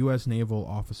was a U.S. naval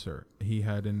officer. He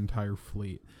had an entire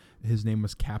fleet. His name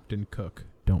was Captain Cook.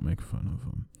 Don't make fun of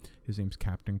him. His name's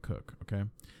Captain Cook, okay?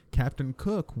 Captain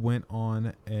Cook went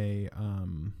on a...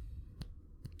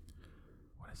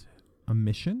 what is it? A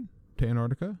mission to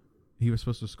Antarctica. He was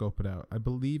supposed to scope it out. I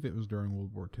believe it was during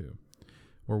World War II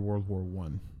or World War I.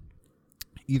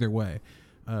 Either way,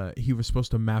 he was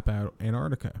supposed to map out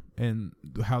Antarctica. And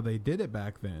how they did it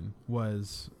back then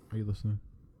was... Are you listening?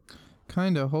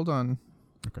 Kinda. Hold on.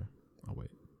 Okay. I'll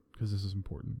wait. Because this is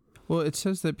important. Well, it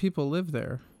says that people live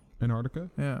there. Antarctica?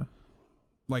 Yeah.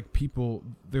 Like people...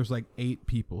 There's like 8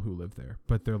 people who live there.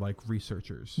 But they're like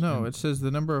researchers. No, And it says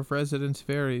the number of residents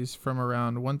varies from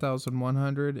around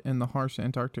 1,100 in the harsh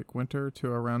Antarctic winter to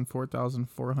around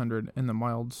 4,400 in the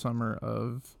mild summer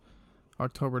of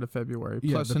October to February.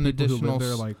 yeah, Plus the an people who additional live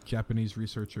there, like Japanese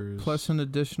researchers. plus an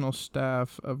additional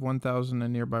staff of 1,000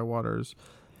 in nearby waters.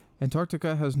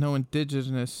 Antarctica has no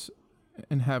indigenous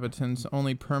inhabitants,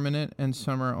 only permanent and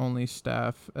summer-only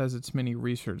staff at its many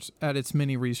research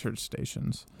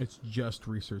stations. It's just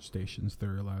research stations that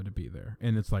are allowed to be there,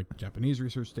 and it's like Japanese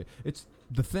research It's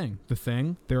the thing.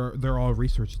 They're all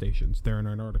research stations. They're in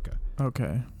Antarctica.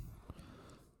 Okay.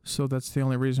 So that's the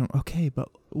only reason. Okay, but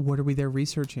what are we there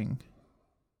researching?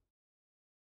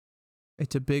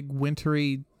 It's a big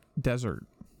wintry desert.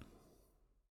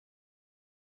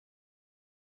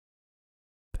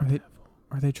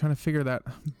 Are they trying to figure that?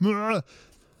 I'm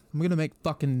gonna make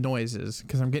fucking noises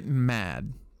because I'm getting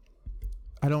mad.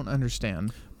 I don't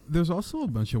understand. There's also a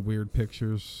bunch of weird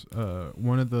pictures.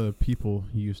 One of the people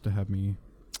you showed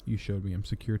me him,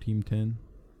 Secure Team 10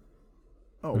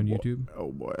 on YouTube.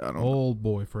 Oh boy, I don't. Old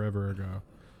boy, forever ago.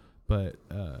 But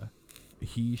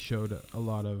he showed a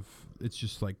lot of, it's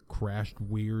just like crashed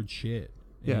weird shit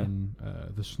in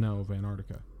the snow of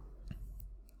Antarctica.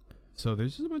 So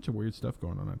there's just a bunch of weird stuff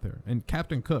going on out there. And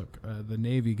Captain Cook, the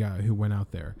Navy guy who went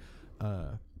out there,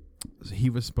 he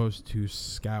was supposed to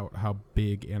scout how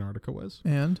big Antarctica was.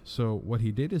 And so what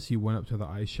he did is he went up to the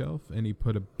ice shelf and he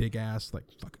put a big ass, like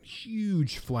fucking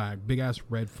huge flag, big ass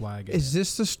red flag. Is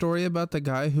this the story about the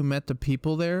guy who met the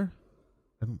people there?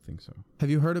 I don't think so. Have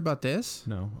you heard about this?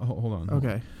 No. Oh, hold on.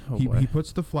 Okay. Oh, he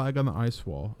puts the flag on the ice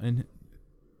wall, and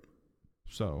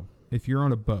so if you're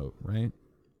on a boat, right?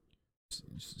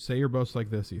 Say your boat's like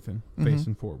this, Ethan,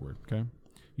 facing forward, okay?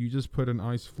 You just put an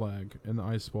ice flag in the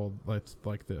ice wall that's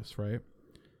like this, right?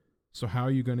 So how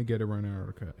are you going to get around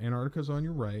Antarctica? Antarctica's on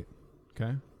your right,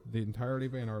 okay? The entirety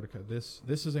of Antarctica. This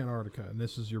is Antarctica, and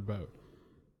this is your boat.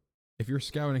 if you're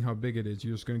scouting how big it is,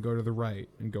 you're just going to go to the right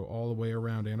and go all the way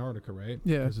around Antarctica, right?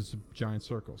 Yeah. Because it's a giant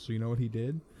circle. So you know what he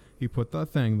did? He put that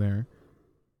thing there,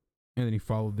 and then he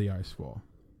followed the ice wall.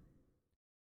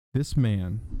 This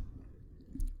man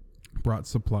brought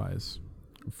supplies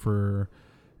for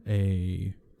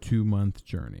a 2-month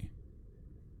journey.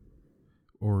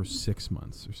 Or 6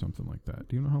 months or something like that.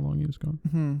 Do you know how long he was gone?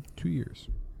 Mm-hmm. 2 years.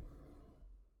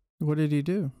 What did he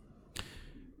do?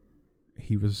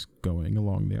 He was going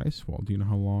along the ice wall. Do you know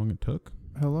how long it took?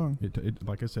 How long? It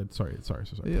like I said, sorry.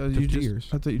 Yeah, it took you 2 just, years.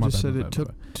 I thought you My just bad, said my it bad, my took.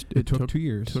 bad. It took 2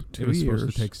 years. Took 2 it was years.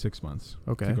 supposed to take 6 months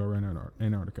Okay. to go around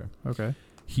Antarctica. Okay.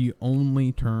 He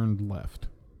only turned left.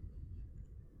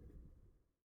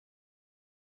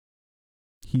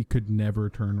 He could never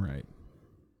turn right.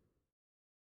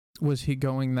 Was he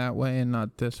going that way and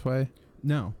not this way?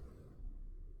 No.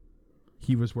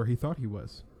 He was where he thought he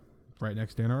was, right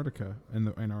next to Antarctica, and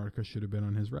the Antarctica should have been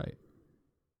on his right.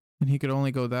 And he could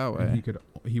only go that way. And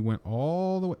he went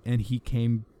all the way, and he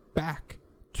came back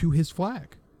to his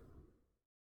flag.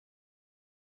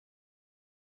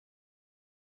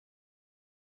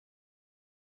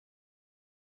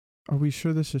 Are we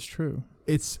sure this is true?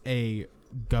 It's a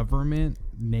government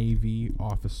Navy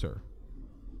officer.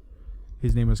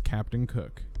 His name was Captain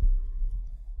Cook.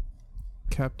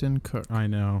 Captain Cook. I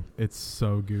know. It's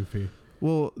so goofy.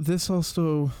 Well, this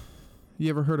also... You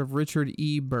ever heard of Richard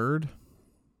E. Byrd?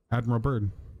 Admiral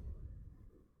Byrd.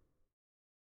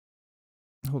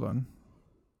 Hold on.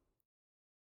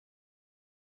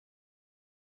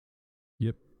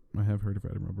 Yep, I have heard of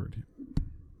Admiral Byrd.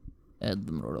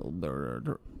 Admiral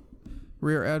Byrd.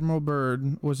 Rear Admiral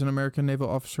Byrd was an American naval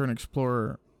officer and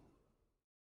explorer.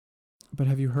 But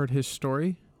have you heard his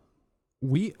story?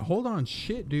 Hold on,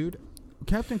 shit, dude.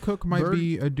 Captain Cook might Byrd,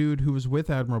 be a dude who was with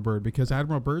Admiral Byrd, because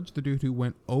Admiral Byrd's the dude who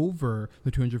went over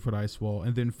the 200-foot ice wall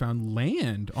and then found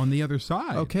land on the other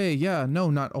side. Okay, yeah, no,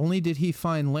 not only did he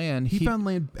find land, He found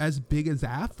land as big as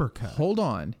Africa. Hold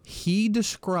on. He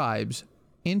describes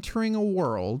entering a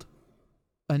world,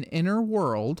 an inner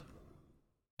world,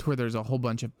 to where there's a whole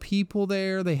bunch of people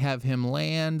there. They have him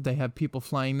land. They have people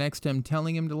flying next to him,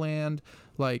 telling him to land.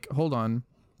 Like, hold on.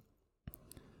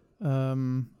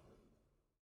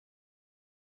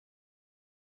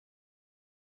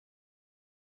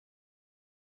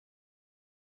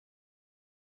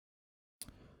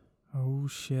 Oh,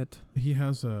 shit. He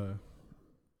has a...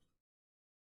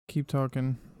 Keep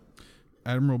talking.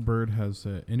 Admiral Byrd has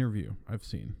an interview I've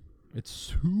seen. It's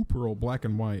super old, black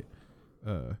and white,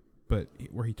 but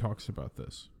where he talks about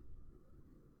this.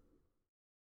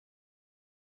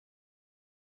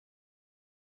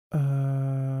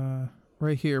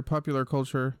 Right here, popular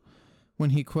culture, when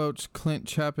he quotes Clint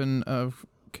Chapin of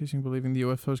Casing believing the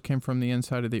UFOs came from the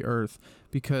inside of the Earth,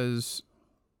 because...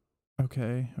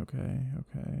 Okay.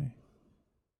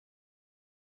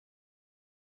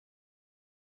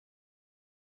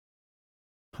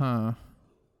 Huh.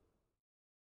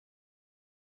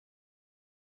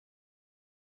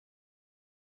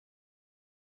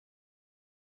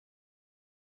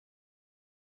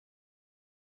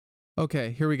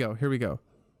 Okay, here we go.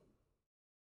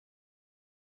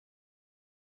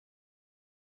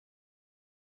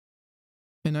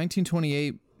 In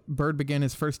 1928, Byrd began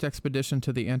his first expedition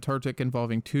to the Antarctic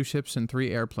involving 2 ships and 3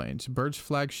 airplanes. Byrd's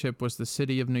flagship was the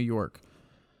City of New York.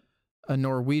 A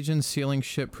Norwegian sealing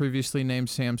ship previously named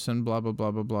Samson, blah, blah,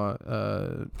 blah, blah,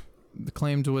 blah,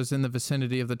 claimed was in the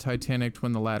vicinity of the Titanic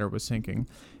when the latter was sinking,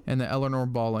 and the Eleanor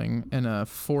Bolling, and a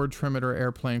Ford Trimitar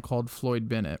airplane called Floyd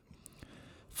Bennett,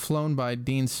 flown by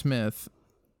Dean Smith,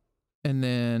 and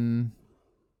then...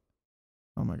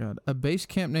 Oh my God. A base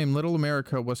camp named Little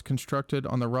America was constructed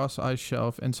on the Ross Ice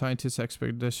Shelf in scientist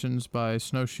expeditions by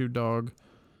Snowshoe Dog,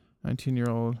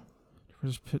 19-year-old.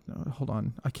 Hold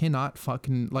on. I cannot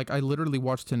fucking... Like, I literally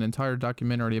watched an entire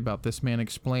documentary about this man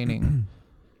explaining...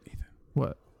 Ethan.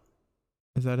 What?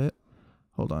 Is that it?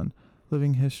 Hold on.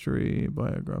 Living History,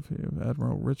 Biography of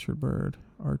Admiral Richard Byrd,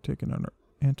 Arctic and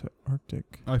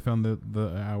Antarctic. I found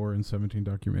the hour and 17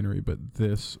 documentary, but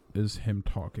this is him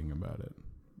talking about it.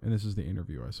 And this is the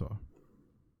interview I saw,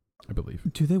 I believe.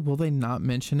 Will they not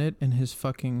mention it in his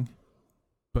fucking...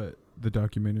 But the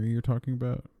documentary you're talking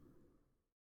about,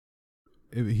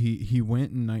 he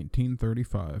went in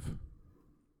 1935.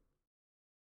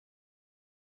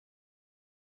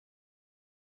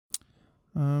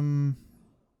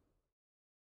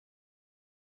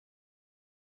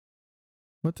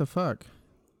 What the fuck?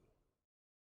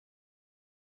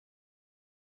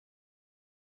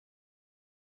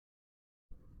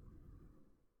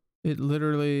 It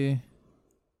literally...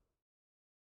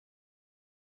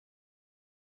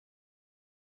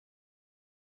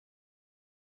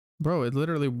 Bro, it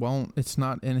literally won't. It's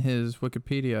not in his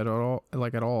Wikipedia at all.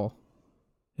 Like at all.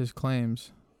 His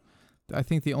claims. I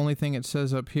think the only thing it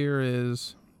says up here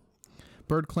is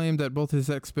Byrd claimed that both his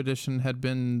expedition had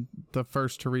been the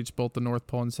first to reach both the North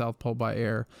Pole and South Pole by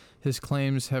air. His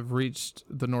claims have reached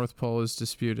the North Pole is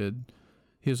disputed.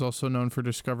 He is also known for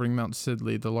discovering Mount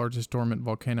Sidley, the largest dormant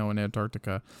volcano in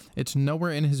Antarctica. It's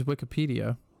nowhere in his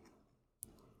Wikipedia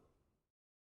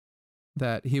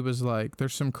that he was like,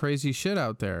 there's some crazy shit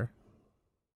out there.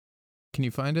 Can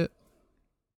you find it?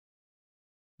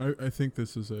 I think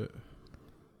this is it.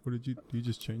 What did you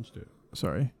just changed it?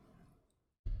 Sorry.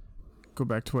 Go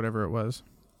back to whatever it was.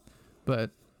 But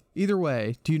either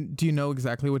way, do you know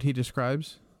exactly what he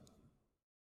describes?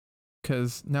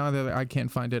 Because now that I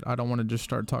can't find it, I don't want to just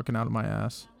start talking out of my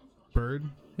ass. Byrd?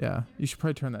 Yeah, you should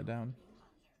probably turn that down.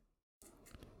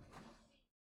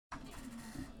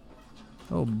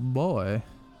 Oh boy.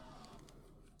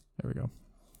 There we go.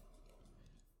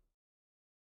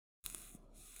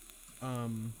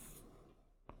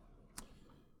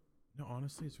 No,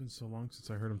 honestly, it's been so long since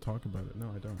I heard him talk about it.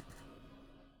 No, I don't.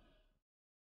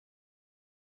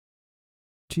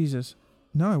 Jesus.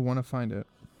 Now I want to find it.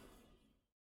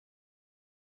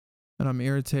 And I'm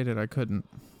irritated I couldn't.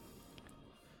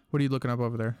 What are you looking up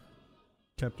over there?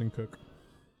 Captain Cook.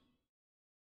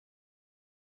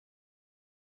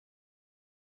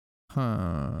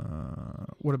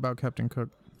 What about Captain Cook?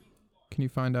 Can you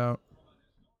find out?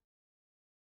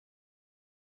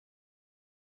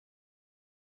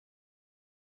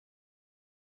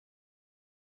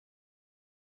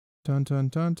 Dun dun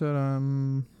dun dun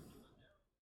dun.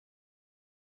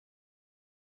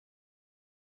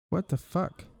 What the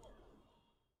fuck?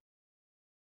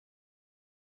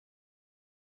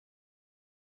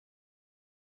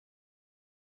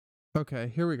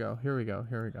 Okay, here we go.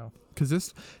 Cause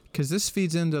this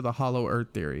feeds into the hollow earth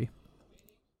theory.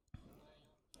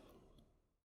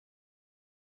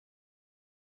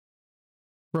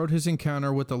 Wrote his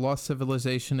encounter with the lost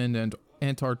civilization in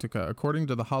Antarctica. According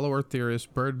to the hollow earth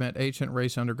theorist, Byrd met ancient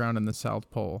race underground in the South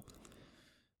Pole.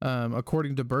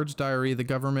 According to Byrd's diary, the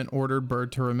government ordered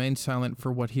Byrd to remain silent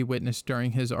for what he witnessed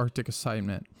during his Arctic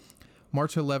assignment.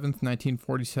 March 11th,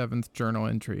 1947 journal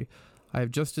entry. I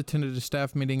have just attended a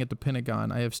staff meeting at the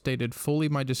Pentagon. I have stated fully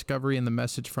my discovery and the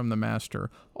message from the master.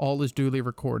 All is duly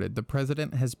recorded. The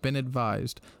president has been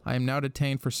advised. I am now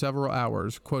detained for several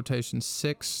hours. Quotation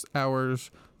 6 hours,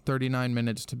 39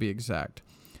 minutes to be exact.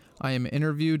 I am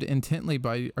interviewed intently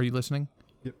by... Are you listening?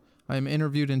 Yep. I am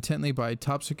interviewed intently by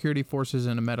top security forces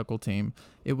and a medical team.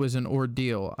 It was an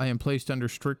ordeal. I am placed under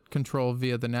strict control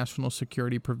via the national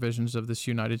security provisions of this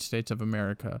United States of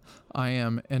America. I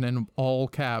am, and in all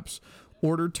caps,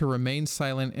 ordered to remain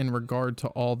silent in regard to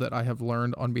all that I have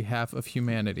learned on behalf of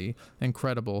humanity.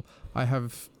 Incredible. I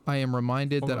am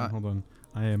reminded Hold on.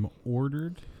 I am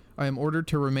ordered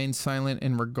to remain silent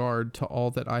in regard to all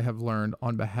that I have learned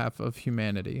on behalf of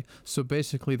humanity. So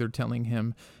basically they're telling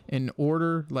him, in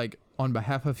order, like, on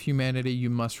behalf of humanity,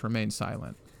 you must remain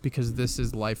silent, because this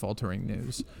is life-altering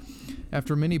news.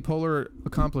 After many polar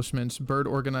accomplishments, Byrd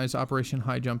organized Operation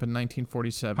High Jump in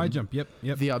 1947. High Jump, yep.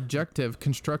 The objective,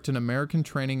 construct an American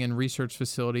training and research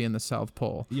facility in the South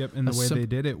Pole. Yep, and the way they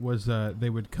did it was they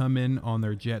would come in on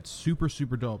their jets, super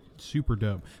dope.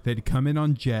 They'd come in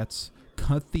on jets,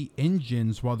 cut the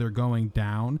engines while they're going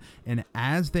down, and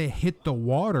as they hit the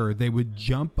water, they would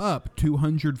jump up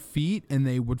 200 feet, and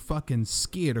they would fucking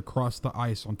skid across the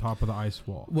ice on top of the ice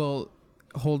wall. Well,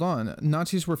 hold on.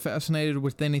 Nazis were fascinated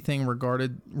with anything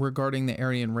regarding the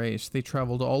Aryan race. They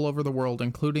traveled all over the world,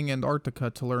 including Antarctica,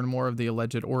 to learn more of the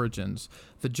alleged origins.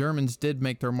 The Germans did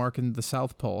make their mark in the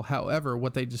South Pole. However,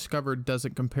 what they discovered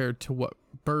doesn't compare to what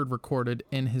Byrd recorded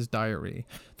in his diary.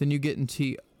 Then you get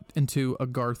into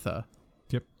Agartha.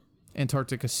 Yep.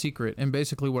 Antarctica Secret. And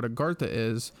basically what Agartha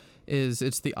is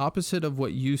it's the opposite of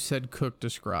what you said Cook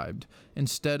described.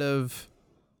 Instead of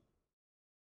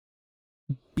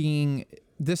being...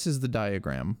 This is the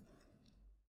diagram.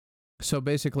 So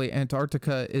basically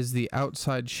Antarctica is the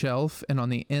outside shelf, and on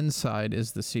the inside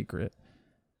is the secret.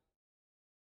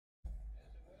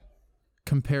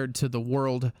 Compared to the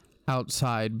world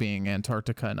outside being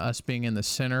Antarctica and us being in the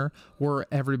center, where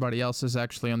everybody else is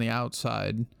actually on the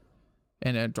outside,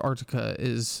 and Antarctica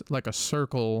is like a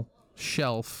circle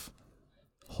shelf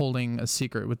holding a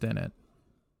secret within it.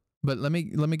 But let me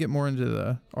get more into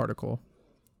the article.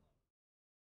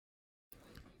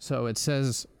 So it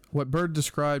says, what Byrd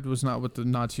described was not what the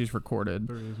Nazis recorded.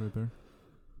 There he is right there.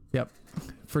 Yep.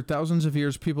 For thousands of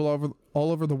years, people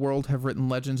all over the world have written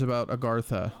legends about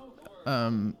Agartha.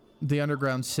 The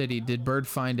underground city. Did Byrd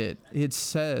find it? It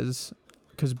says,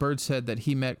 because Bird said that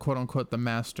he met, quote unquote, the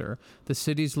master, the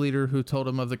city's leader who told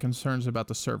him of the concerns about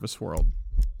the service world.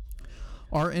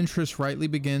 Our interest rightly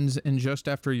begins in just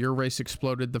after your race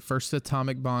exploded the first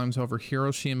atomic bombs over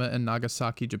Hiroshima and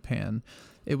Nagasaki, Japan.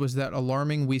 It was that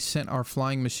alarming we sent our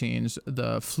flying machines,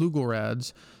 the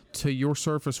Flugelrads, to your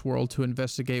surface world to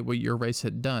investigate what your race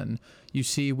had done. You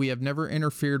see, we have never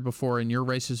interfered before in your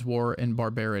race's war and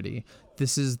barbarity.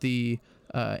 This is the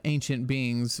ancient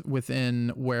beings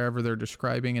within wherever they're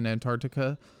describing in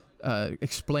Antarctica,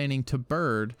 explaining to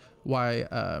Bird why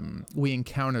we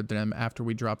encountered them after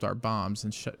we dropped our bombs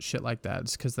and shit like that.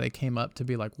 It's because they came up to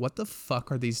be like, what the fuck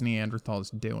are these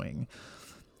Neanderthals doing?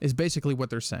 Is basically what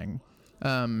they're saying.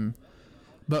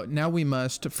 But now we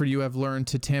must, for you have learned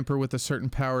to tamper with a certain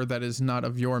power that is not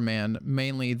of your man,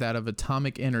 mainly that of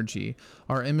atomic energy.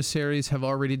 Our emissaries have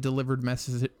already delivered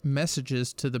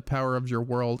messages to the power of your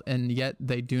world, and yet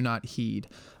they do not heed.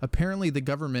 Apparently the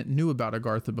government knew about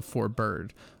Agartha before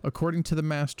Bird. According to the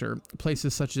master,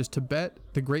 places such as Tibet,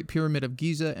 the Great Pyramid of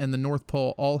Giza, and the North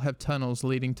Pole all have tunnels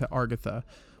leading to Agartha.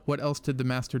 What else did the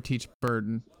master teach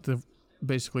Bird?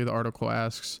 Basically the article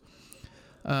asks.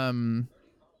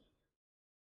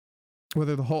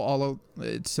 Whether the whole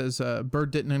it says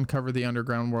Bird didn't uncover the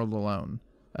underground world alone.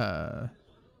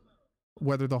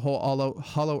 Whether the whole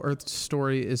hollow Earth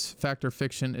story is fact or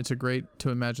fiction, it's a great to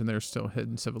imagine there's still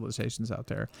hidden civilizations out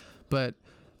there. But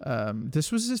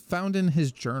this was just found in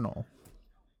his journal.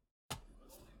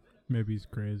 Maybe he's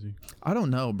crazy. I don't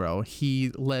know, bro.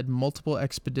 He led multiple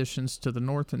expeditions to the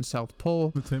North and South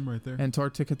Pole. That's him right there.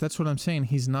 Antarctica. That's what I'm saying.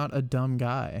 He's not a dumb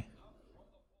guy.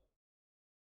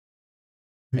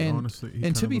 And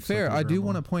to be fair, I do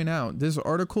want to point out, this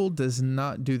article does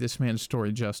not do this man's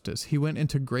story justice. He went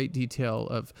into great detail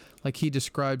of, like, he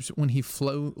describes when he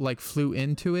flew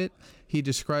into it. He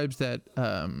describes that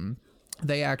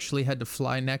they actually had to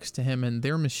fly next to him in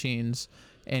their machines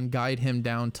and guide him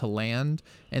down to land.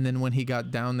 And then when he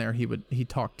got down there, he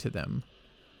talked to them.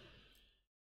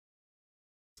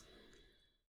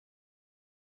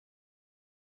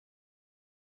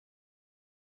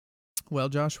 Well,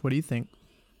 Josh, what do you think?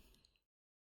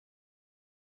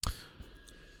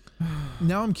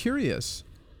 Now I'm curious.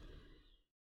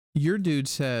 Your dude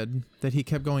said that he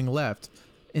kept going left,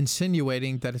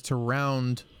 insinuating that it's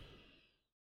around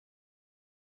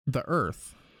the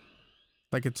Earth.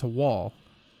 Like it's a wall,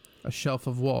 a shelf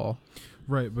of wall.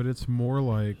 Right, but it's more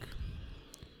like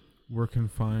we're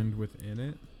confined within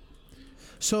it.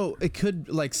 So it could,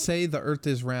 like, say the Earth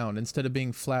is round. Instead of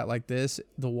being flat like this,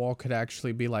 the wall could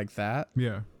actually be like that.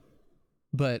 Yeah.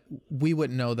 But we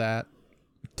wouldn't know that.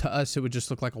 To us, it would just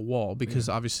look like a wall because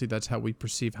obviously that's how we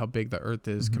perceive how big the Earth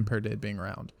is compared to it being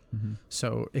round. Mm-hmm.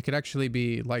 So it could actually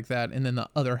be like that. And then the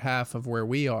other half of where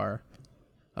we are.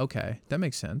 Okay, that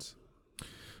makes sense.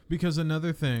 Because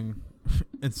another thing,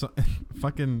 it's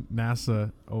fucking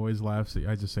NASA always laughs at you.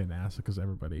 I just say NASA because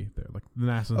everybody, they're like the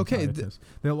NASA scientists.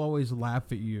 They'll always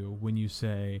laugh at you when you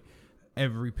say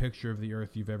every picture of the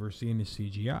Earth you've ever seen is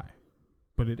CGI.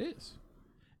 But it is.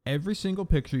 Every single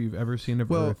picture you've ever seen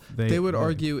of Earth, they would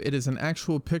argue it is an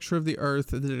actual picture of the Earth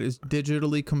that is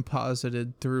digitally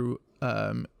composited through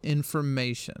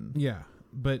information. Yeah,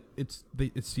 but it's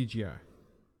CGI.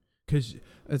 Because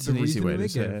it's an easy way to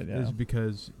say it. Yeah. Is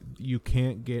because you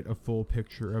can't get a full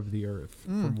picture of the Earth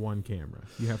from one camera.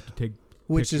 You have to take.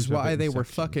 Which is why they were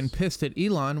fucking pissed at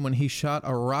Elon when he shot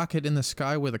a rocket in the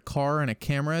sky with a car and a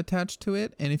camera attached to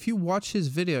it. And if you watch his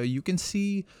video, you can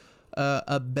see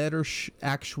a better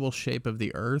actual shape of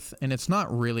the Earth, and it's not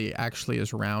really actually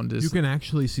as round as... You can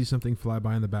actually see something fly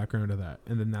by in the background of that,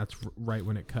 and then that's right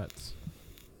when it cuts.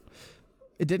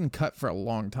 It didn't cut for a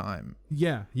long time.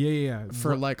 Yeah.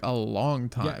 For like a long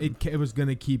time. Yeah, it was going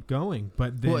to keep going,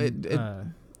 but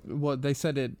then... Well, they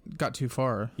said it got too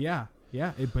far. Yeah,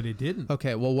 but it didn't.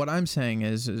 Okay, well, what I'm saying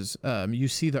is you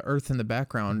see the Earth in the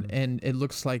background, and it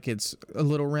looks like it's a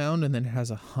little round, and then it has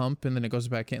a hump, and then it goes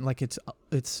back in. Like it's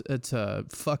a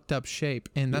fucked up shape,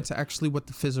 and that's actually what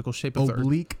the physical shape of the Earth.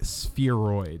 Oblique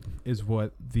spheroid is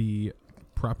what the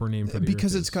proper name for the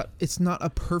because Earth is. It's not a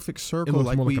perfect circle. It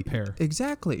looks more like a pear.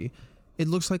 Exactly. It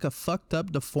looks like a fucked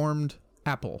up, deformed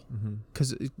apple,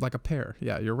 because like a pear.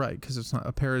 Yeah, you're right, because it's not,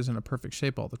 a pear isn't a perfect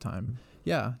shape all the time.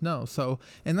 Yeah, no. So,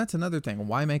 and that's another thing.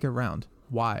 Why make it round?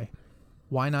 Why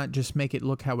not just make it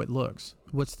look how it looks?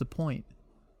 What's the point?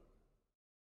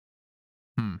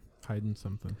 Hiding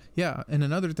something. Yeah, and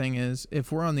another thing is,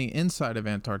 if we're on the inside of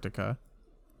Antarctica,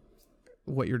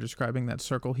 what you're describing, that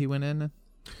circle he went in.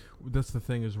 That's the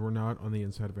thing, is we're not on the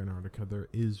inside of Antarctica.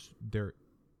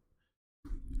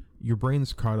 Your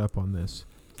brain's caught up on this.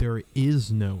 There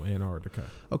is no Antarctica.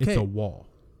 Okay. It's a wall.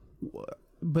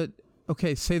 But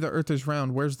Okay, say the Earth is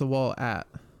round. Where's the wall at?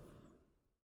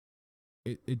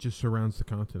 It just surrounds the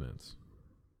continents.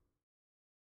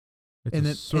 It's And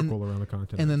a it- circle around the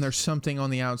continents. And then there's something on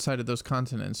the outside of those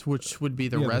continents, which would be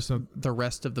the Yeah,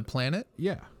 rest of the planet.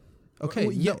 yeah. Okay,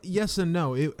 Well, no. yes and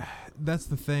no. That's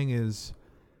the thing is,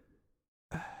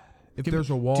 if Give me- there's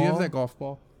a wall, Do you have that golf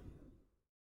ball?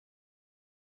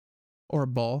 Or a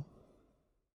ball?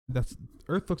 that's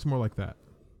Earth looks more like that.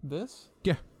 This?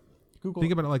 Yeah. Google.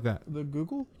 Think about it like that. the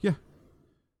Google?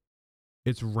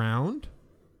 It's round,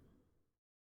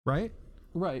 right?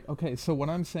 Right. Okay. So what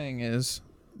I'm saying is,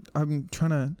 I'm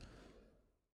trying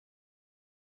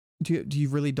to. Do you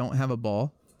really don't have a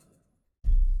ball?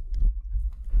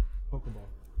 Pokeball.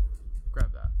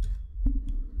 Grab that.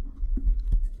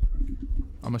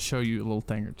 I'm gonna show you a little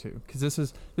thing or two, because this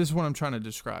is what I'm trying to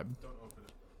describe. Don't open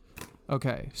it.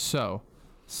 Okay. So,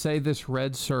 say this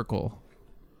red circle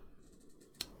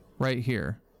right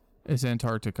here is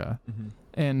Antarctica. Mm-hmm.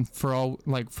 And for all,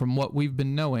 like, from what we've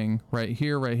been knowing, right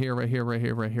here, right here, right here, right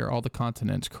here, right here, all the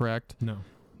continents, correct? No.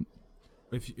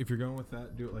 If you're going with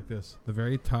that, do it like this. The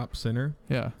very top center,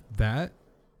 Yeah. that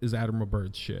is Admiral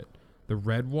Byrd's shit. The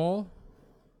red wall,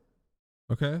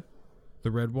 okay?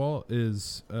 The red wall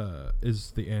is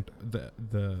us.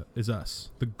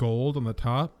 The gold on the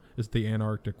top is the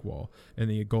Antarctic wall, and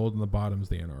the gold on the bottom is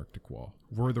the Antarctic wall.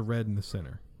 We're the red in the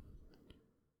center.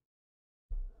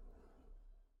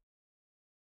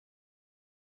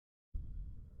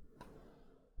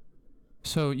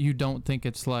 So you don't think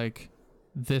it's like,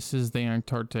 this is the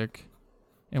Antarctic,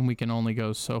 and we can only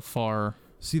go so far?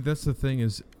 See, that's the thing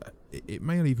is, it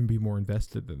might not even be more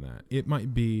invested than that. It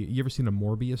might be. You ever seen a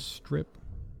Morbius strip?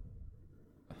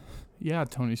 Yeah,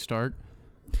 Tony Stark.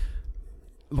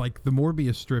 Like the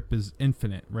Morbius strip is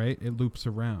infinite, right? It loops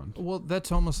around. Well,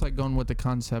 that's almost like going with the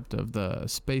concept of the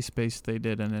space base they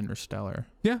did in Interstellar.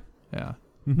 Yeah. Yeah.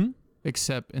 Mm-hmm.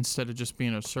 Except instead of just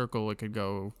being a circle, it could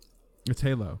go. It's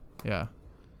Halo. Yeah.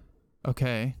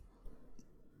 Okay.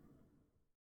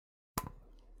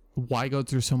 Why go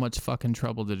through so much fucking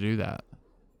trouble to do that?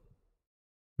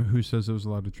 Who says it was a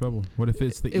lot of trouble? What if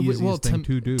it's the It would- easiest well, thing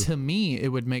to do? To me, it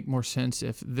would make more sense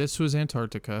if this was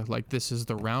Antarctica, like this is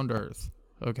the round Earth,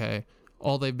 okay?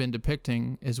 All they've been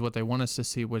depicting is what they want us to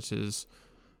see, which is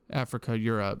Africa,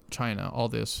 Europe, China, all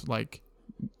this, like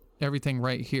everything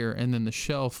right here. And then the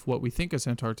shelf, what we think is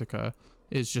Antarctica,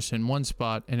 is just in one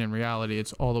spot, and in reality,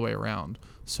 it's all the way around.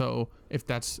 So if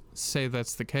that's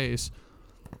the case,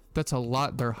 that's a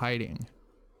lot they're hiding,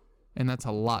 and that's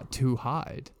a lot to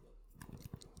hide.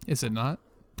 Is it not?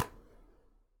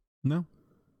 No.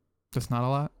 That's not a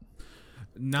lot.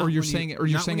 Not Or you're when saying it- or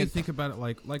you're not saying when you it- think about it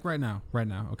like right now,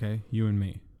 okay? You and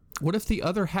me. What if the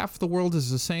other half of the world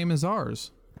is the same as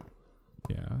ours?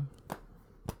 Yeah.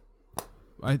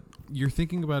 You're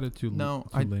thinking about it too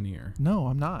linear. No,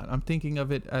 I'm not. I'm thinking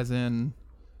of it as in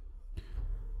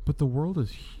But the world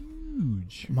is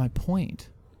huge. my point.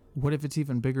 What if it's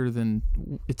even bigger than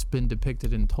it's been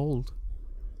depicted and told?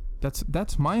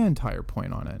 That's my entire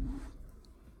point on it.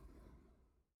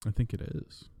 I think it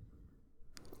is.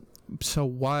 So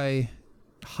why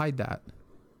hide that?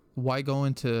 Why go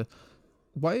into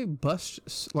why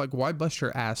bust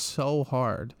your ass so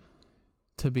hard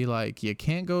to be like, you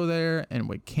can't go there and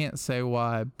we can't say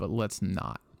why, but let's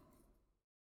not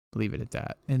leave it at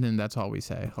that. And then that's all we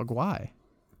say. Like, why?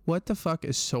 What the fuck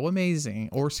is so amazing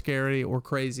or scary or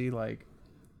crazy? Like,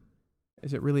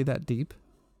 is it really that deep?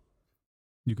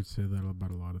 You could say that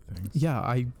about a lot of things. Yeah,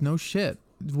 I know shit,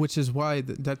 which is why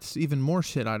that's even more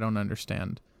shit I don't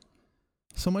understand.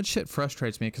 So much shit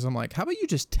frustrates me because I'm like, how about you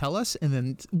just tell us and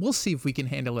then we'll see if we can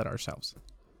handle it ourselves.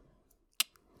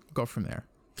 Go from there.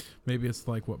 Maybe it's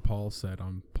like what Paul said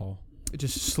on Paul.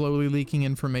 Just slowly leaking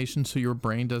information so your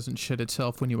brain doesn't shit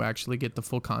itself when you actually get the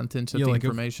full content of Yeah, the like if-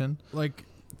 information. Like,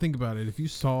 think about it. If you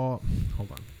saw,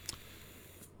 hold on.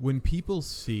 When people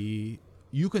see,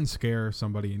 you can scare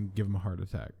somebody and give them a heart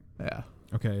attack. Yeah.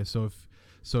 Okay, so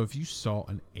if you saw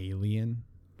an alien,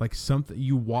 like something,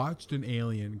 you watched an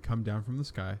alien come down from the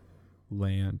sky,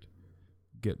 land,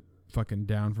 get fucking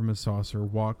down from his saucer,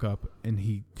 walk up, and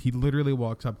he literally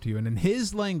walks up to you, and in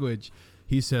his language,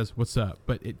 he says, "What's up?"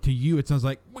 But to you, it sounds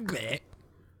like, "Bleh."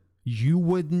 You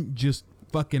wouldn't just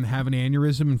fucking have an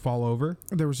aneurysm and fall over.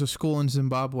 There was a school in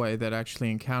Zimbabwe that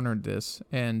actually encountered this,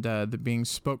 and the being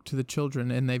spoke to the children,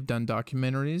 and they've done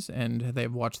documentaries, and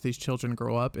they've watched these children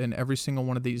grow up, and every single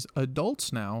one of these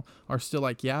adults now are still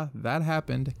like, yeah, that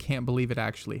happened. Can't believe it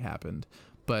actually happened.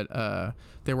 But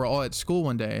they were all at school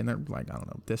one day, and they're like, I don't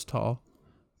know, this tall,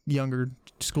 younger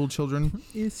school children.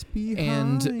 It's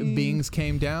behind. And beings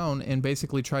came down and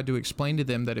basically tried to explain to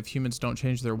them that if humans don't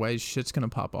change their ways, shit's going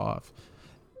to pop off.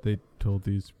 They told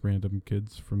these random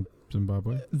kids from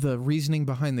Zimbabwe. The reasoning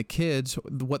behind the kids,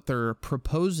 what they're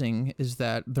proposing is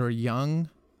that they're young,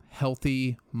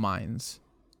 healthy minds.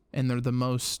 And they're the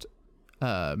most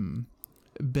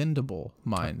bendable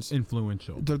minds.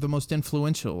 Influential. They're the most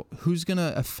influential. Who's going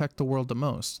to affect the world the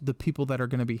most? The people that are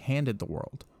going to be handed the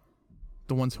world.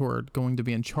 The ones who are going to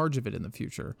be in charge of it in the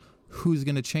future. Who's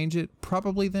going to change it?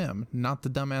 Probably them, not the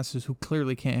dumbasses who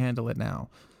clearly can't handle it now.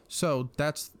 So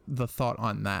that's the thought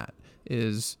on that,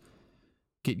 is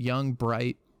get young,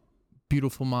 bright,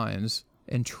 beautiful minds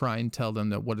and try and tell them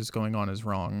that what is going on is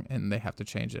wrong and they have to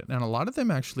change it. And a lot of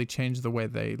them actually changed the way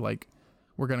they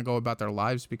were going to go about their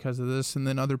lives because of this. And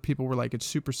then other people were like, it's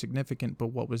super significant, but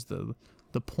what was the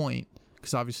point?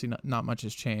 Because obviously not much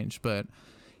has changed, but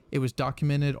it was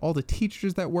documented. All the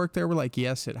teachers that worked there were like,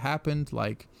 yes, it happened.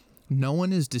 Like, no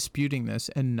one is disputing this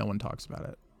and no one talks about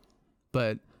it.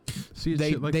 But see,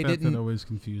 they didn't. That always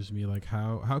confused me. Like,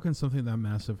 how can something that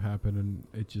massive happen and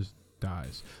it just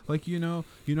dies? Like, you know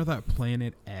that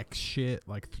Planet X shit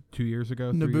like 2 years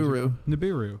ago?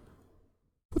 Nibiru.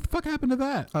 What the fuck happened to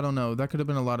that? I don't know. That could have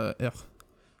been a lot of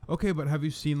Okay, but have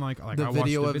you seen like the I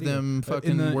video watched of them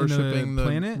fucking worshiping the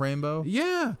planet? rainbow?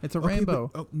 Yeah, it's a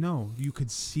rainbow. But, no, you could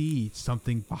see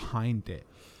something behind it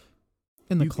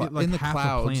in the like half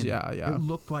clouds. A planet. Yeah. It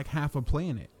looked like half a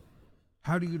planet.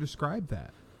 How do you describe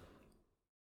that?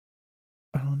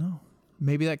 I don't know.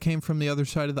 Maybe that came from the other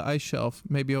side of the ice shelf.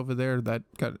 Maybe over there that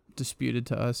got disputed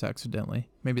to us accidentally.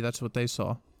 Maybe that's what they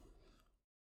saw.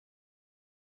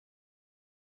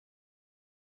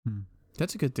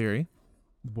 That's a good theory.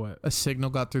 What? A signal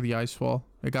got through the ice wall.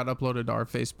 It got uploaded to our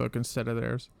Facebook instead of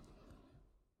theirs.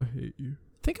 I hate you.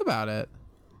 Think about it.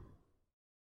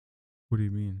 What do you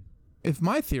mean? If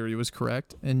my theory was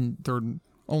correct and they're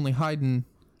only hiding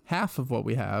half of what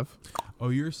we have. Oh,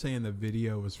 you're saying the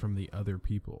video was from the other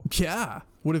people. Yeah.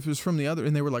 What if it was from the other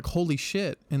and they were like, holy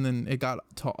shit. And then it got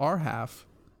to our half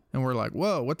and we're like,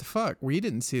 whoa, what the fuck? We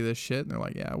didn't see this shit. And they're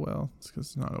like, yeah, well, it's because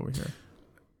it's not over here.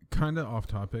 Kind of off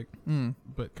topic,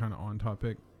 but kind of on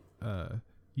topic.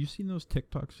 You seen those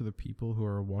TikToks of the people who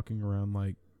are walking around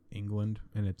like England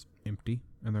and it's empty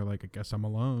and they're like, I guess I'm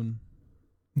alone.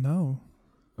 No.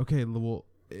 Okay, well,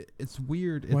 it's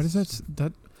weird. Why does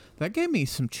that gave me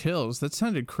some chills. That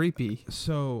sounded creepy.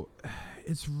 So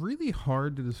it's really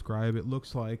hard to describe. It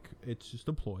looks like it's just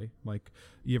a ploy. Like,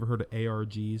 you ever heard of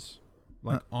ARGs?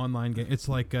 Like online game. It's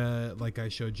like I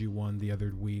showed you one the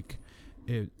other week.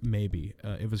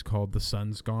 It was called The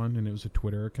Sun's Gone, and it was a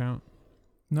Twitter account.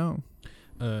 No.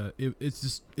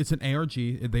 It's an ARG.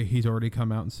 He's already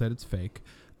come out and said it's fake.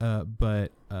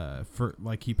 But for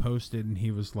like, he posted and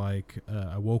he was like,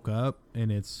 I woke up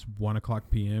and it's 1:00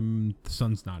 p.m. The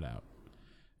sun's not out.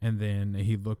 And then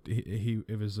he looked.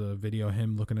 It was a video of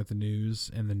him looking at the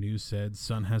news, and the news said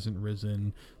sun hasn't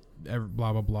risen.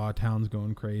 Blah blah blah. Town's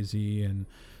going crazy, and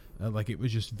like, it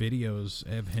was just videos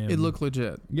of him. It looked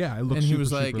legit. Yeah, it looked. And super, he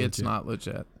was like, legit. "It's not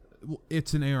legit." Well,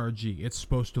 it's an ARG. It's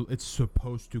supposed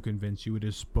to convince you. It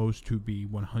is supposed to be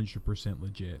 100%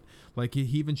 legit. Like, he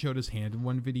even showed his hand in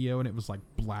one video, and it was like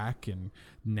black and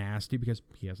nasty because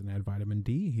he hasn't had vitamin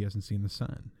D. He hasn't seen the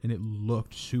sun, and it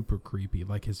looked super creepy.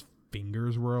 Like, his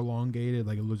fingers were elongated.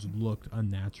 Like, it looked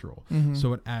unnatural. Mm-hmm.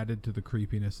 So it added to the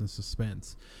creepiness and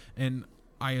suspense. And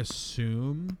I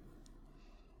assume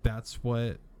that's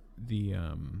what the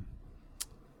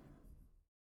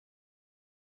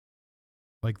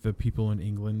like the people in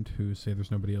England who say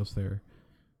there's nobody else there.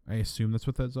 I assume that's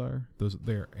what those are.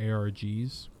 They're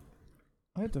ARGs.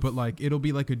 But like, it'll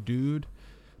be like a dude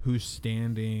who's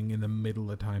standing in the middle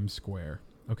of Times Square,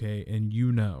 okay? And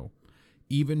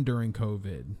even during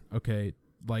COVID, okay,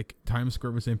 like, Times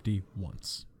Square was empty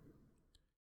once.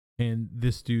 And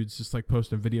this dude's just like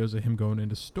posting videos of him going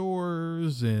into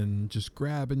stores and just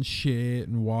grabbing shit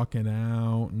and walking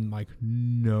out, and like,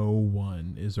 no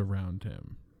one is around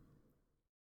him.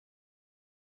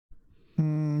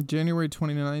 January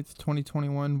 29th,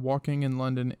 2021, walking in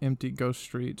London, empty ghost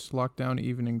streets, lockdown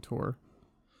evening tour.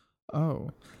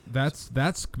 Oh. That's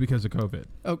because of COVID.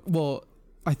 Oh, well,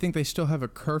 I think they still have a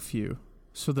curfew.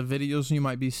 So the videos you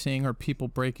might be seeing are people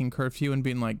breaking curfew and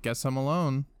being like, guess I'm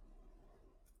alone.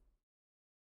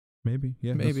 Maybe.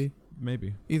 Yeah. Maybe.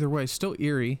 Either way, still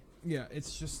eerie. Yeah,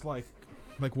 it's just like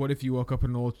what if you woke up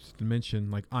in an alternate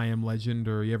dimension, like I Am Legend,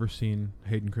 or you ever seen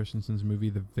Hayden Christensen's movie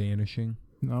The Vanishing?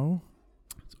 No.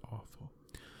 It's awful.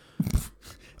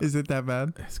 Is it that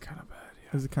bad? It's kind of bad,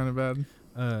 yeah. Is it kind of bad?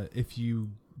 If you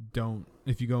go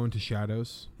into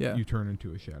shadows, yeah, you turn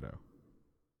into a shadow.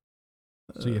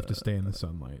 So you have to stay in the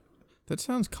sunlight. That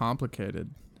sounds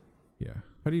complicated. Yeah.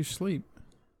 How do you sleep?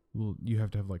 Well, you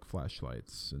have to have like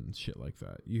flashlights and shit like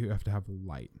that. You have to have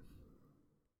light.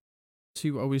 So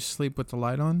you always sleep with the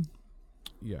light on?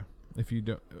 Yeah. If you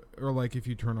don't, or like if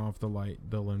you turn off the light,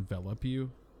 they'll envelop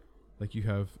you. Like you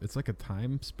have, it's like a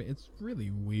time span. It's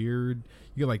really weird.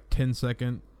 You get like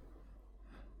 10-second.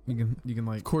 You can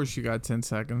like. Of course, you got 10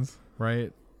 seconds.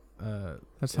 Right.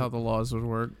 That's how the laws would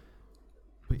work.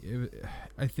 But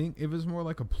I think it was more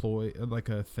like a ploy, like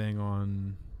a thing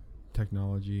on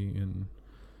technology and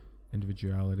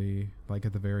individuality. Like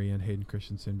at the very end, Hayden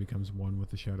Christensen becomes one with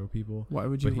the Shadow People. Why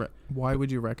would you? Why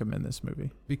would you recommend this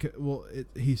movie? Because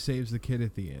he saves the kid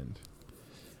at the end.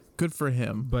 Good for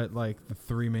him. But like the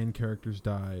three main characters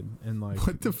died, and like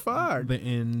what the fuck? The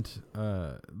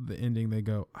ending, they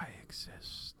go, "I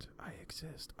exist, I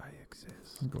exist, I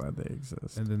exist." I'm glad they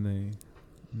exist. And then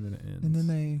it ends. And then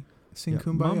they sing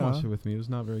Kumbaya. Mom watched it with me. It was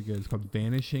not very good. It's called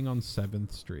Vanishing on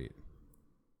 7th Street.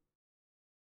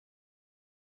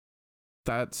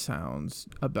 That sounds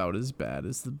about as bad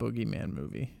as the Boogeyman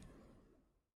movie.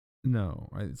 No,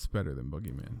 it's better than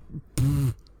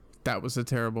Boogeyman. That was a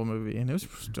terrible movie, and it was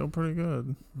still pretty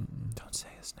good. Mm-mm. Don't say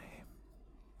his name.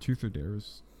 Truth or Dare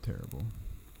is terrible.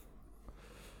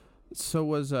 So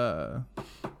was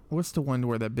what's the one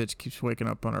where that bitch keeps waking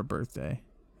up on her birthday?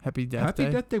 Happy Death Day?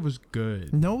 Happy Death Day was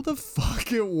good. No, the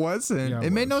fuck it wasn't. Yeah,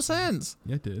 it made no sense.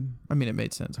 Yeah, it did. I mean, it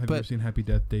made sense. Have you ever seen Happy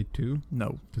Death Day 2?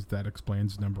 No. Because that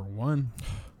explains number 1.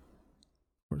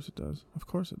 Of course it does. Of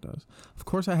course it does. Of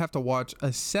course I have to watch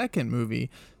a second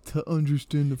movie to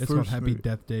understand the it's first called Happy movie.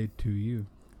 Death Day to You.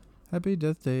 Happy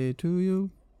Death Day to you.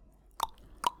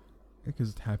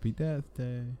 Because it's Happy Death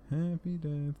Day. Happy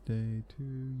Death Day to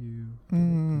you.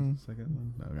 Second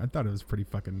one. No, I thought it was pretty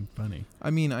fucking funny. I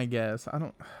mean, I guess. I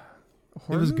don't...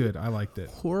 It was good. I liked it.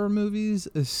 Horror movies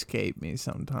escape me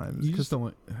sometimes. You just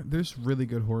don't. There's really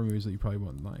good horror movies that you probably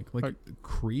wouldn't like. Like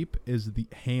Creep is the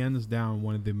hands down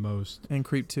one of the most and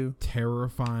Creep 2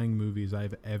 terrifying movies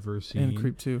I've ever seen. And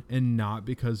Creep 2, and not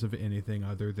because of anything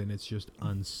other than it's just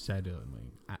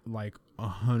unsettling, like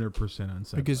 100%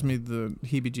 unsettling. it gives me the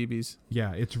heebie-jeebies.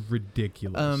 Yeah, it's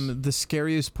ridiculous. The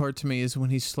scariest part to me is when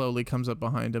he slowly comes up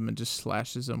behind him and just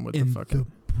slashes him with the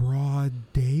fucking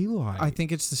broad daylight. I think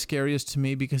it's the scariest to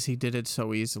me because he did it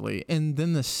so easily. And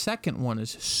then the second one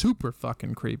is super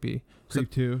fucking creepy. Creep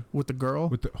 2 with the girl.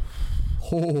 With the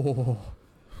oh,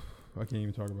 I can't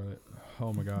even talk about it.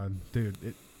 Oh my god, dude!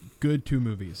 Good 2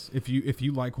 movies. If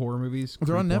you like horror movies,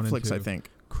 they're on Creep Netflix, I think.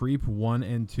 Creep 1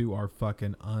 and 2 are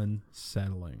fucking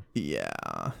unsettling.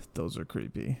 Yeah, those are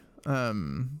creepy.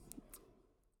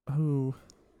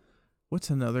 What's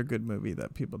another good movie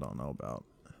that people don't know about?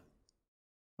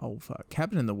 Oh fuck,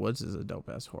 Cabin in the Woods is a dope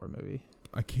ass horror movie.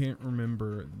 I can't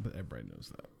remember, but everybody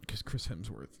knows that because Chris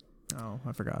Hemsworth. Oh,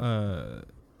 I forgot.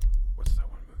 What's that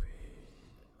one movie?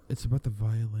 It's about the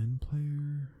violin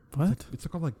player. What? It's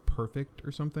called like Perfect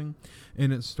or something,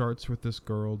 and it starts with this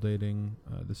girl dating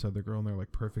this other girl, and they're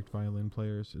like perfect violin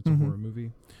players. It's a horror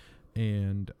movie,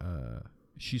 and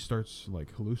she starts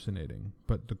like hallucinating,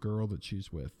 but the girl that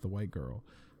she's with, the white girl,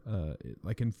 it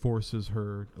like enforces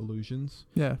her illusions.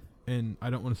 Yeah. And I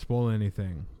don't want to spoil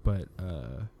anything, but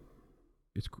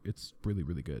it's really,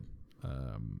 really good.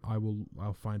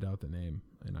 I'll find out the name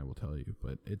and I will tell you.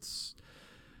 But it's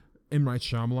M. Night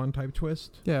Shyamalan type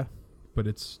twist. Yeah. But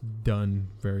it's done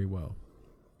very well.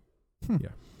 Yeah.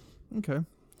 Okay.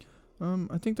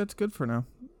 I think that's good for now.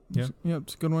 Yeah.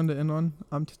 It's a good one to end on.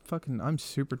 I'm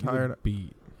super tired.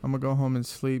 Beat. I'm gonna go home and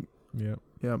sleep. Yep.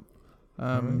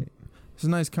 Right. It's a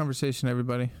nice conversation,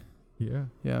 everybody. Yeah.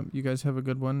 Yeah, you guys have a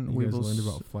good one. You guys learned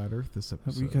about Flat Earth this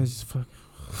episode. You guys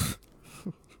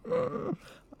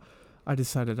I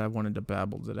decided I wanted to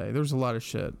babble today. There was a lot of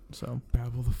shit, so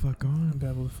babble the fuck on.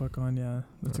 Babble the fuck on, yeah.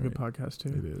 That's a good podcast too.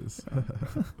 It is.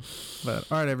 But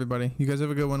all right, everybody. You guys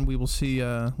have a good one. We'll see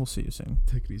you soon.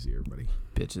 Take it easy, everybody.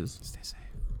 Bitches. Stay safe.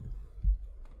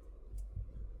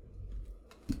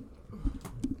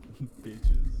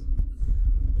 Bitches.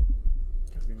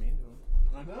 Gotta be mean to them.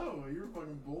 I know, you were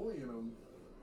fucking bullying them.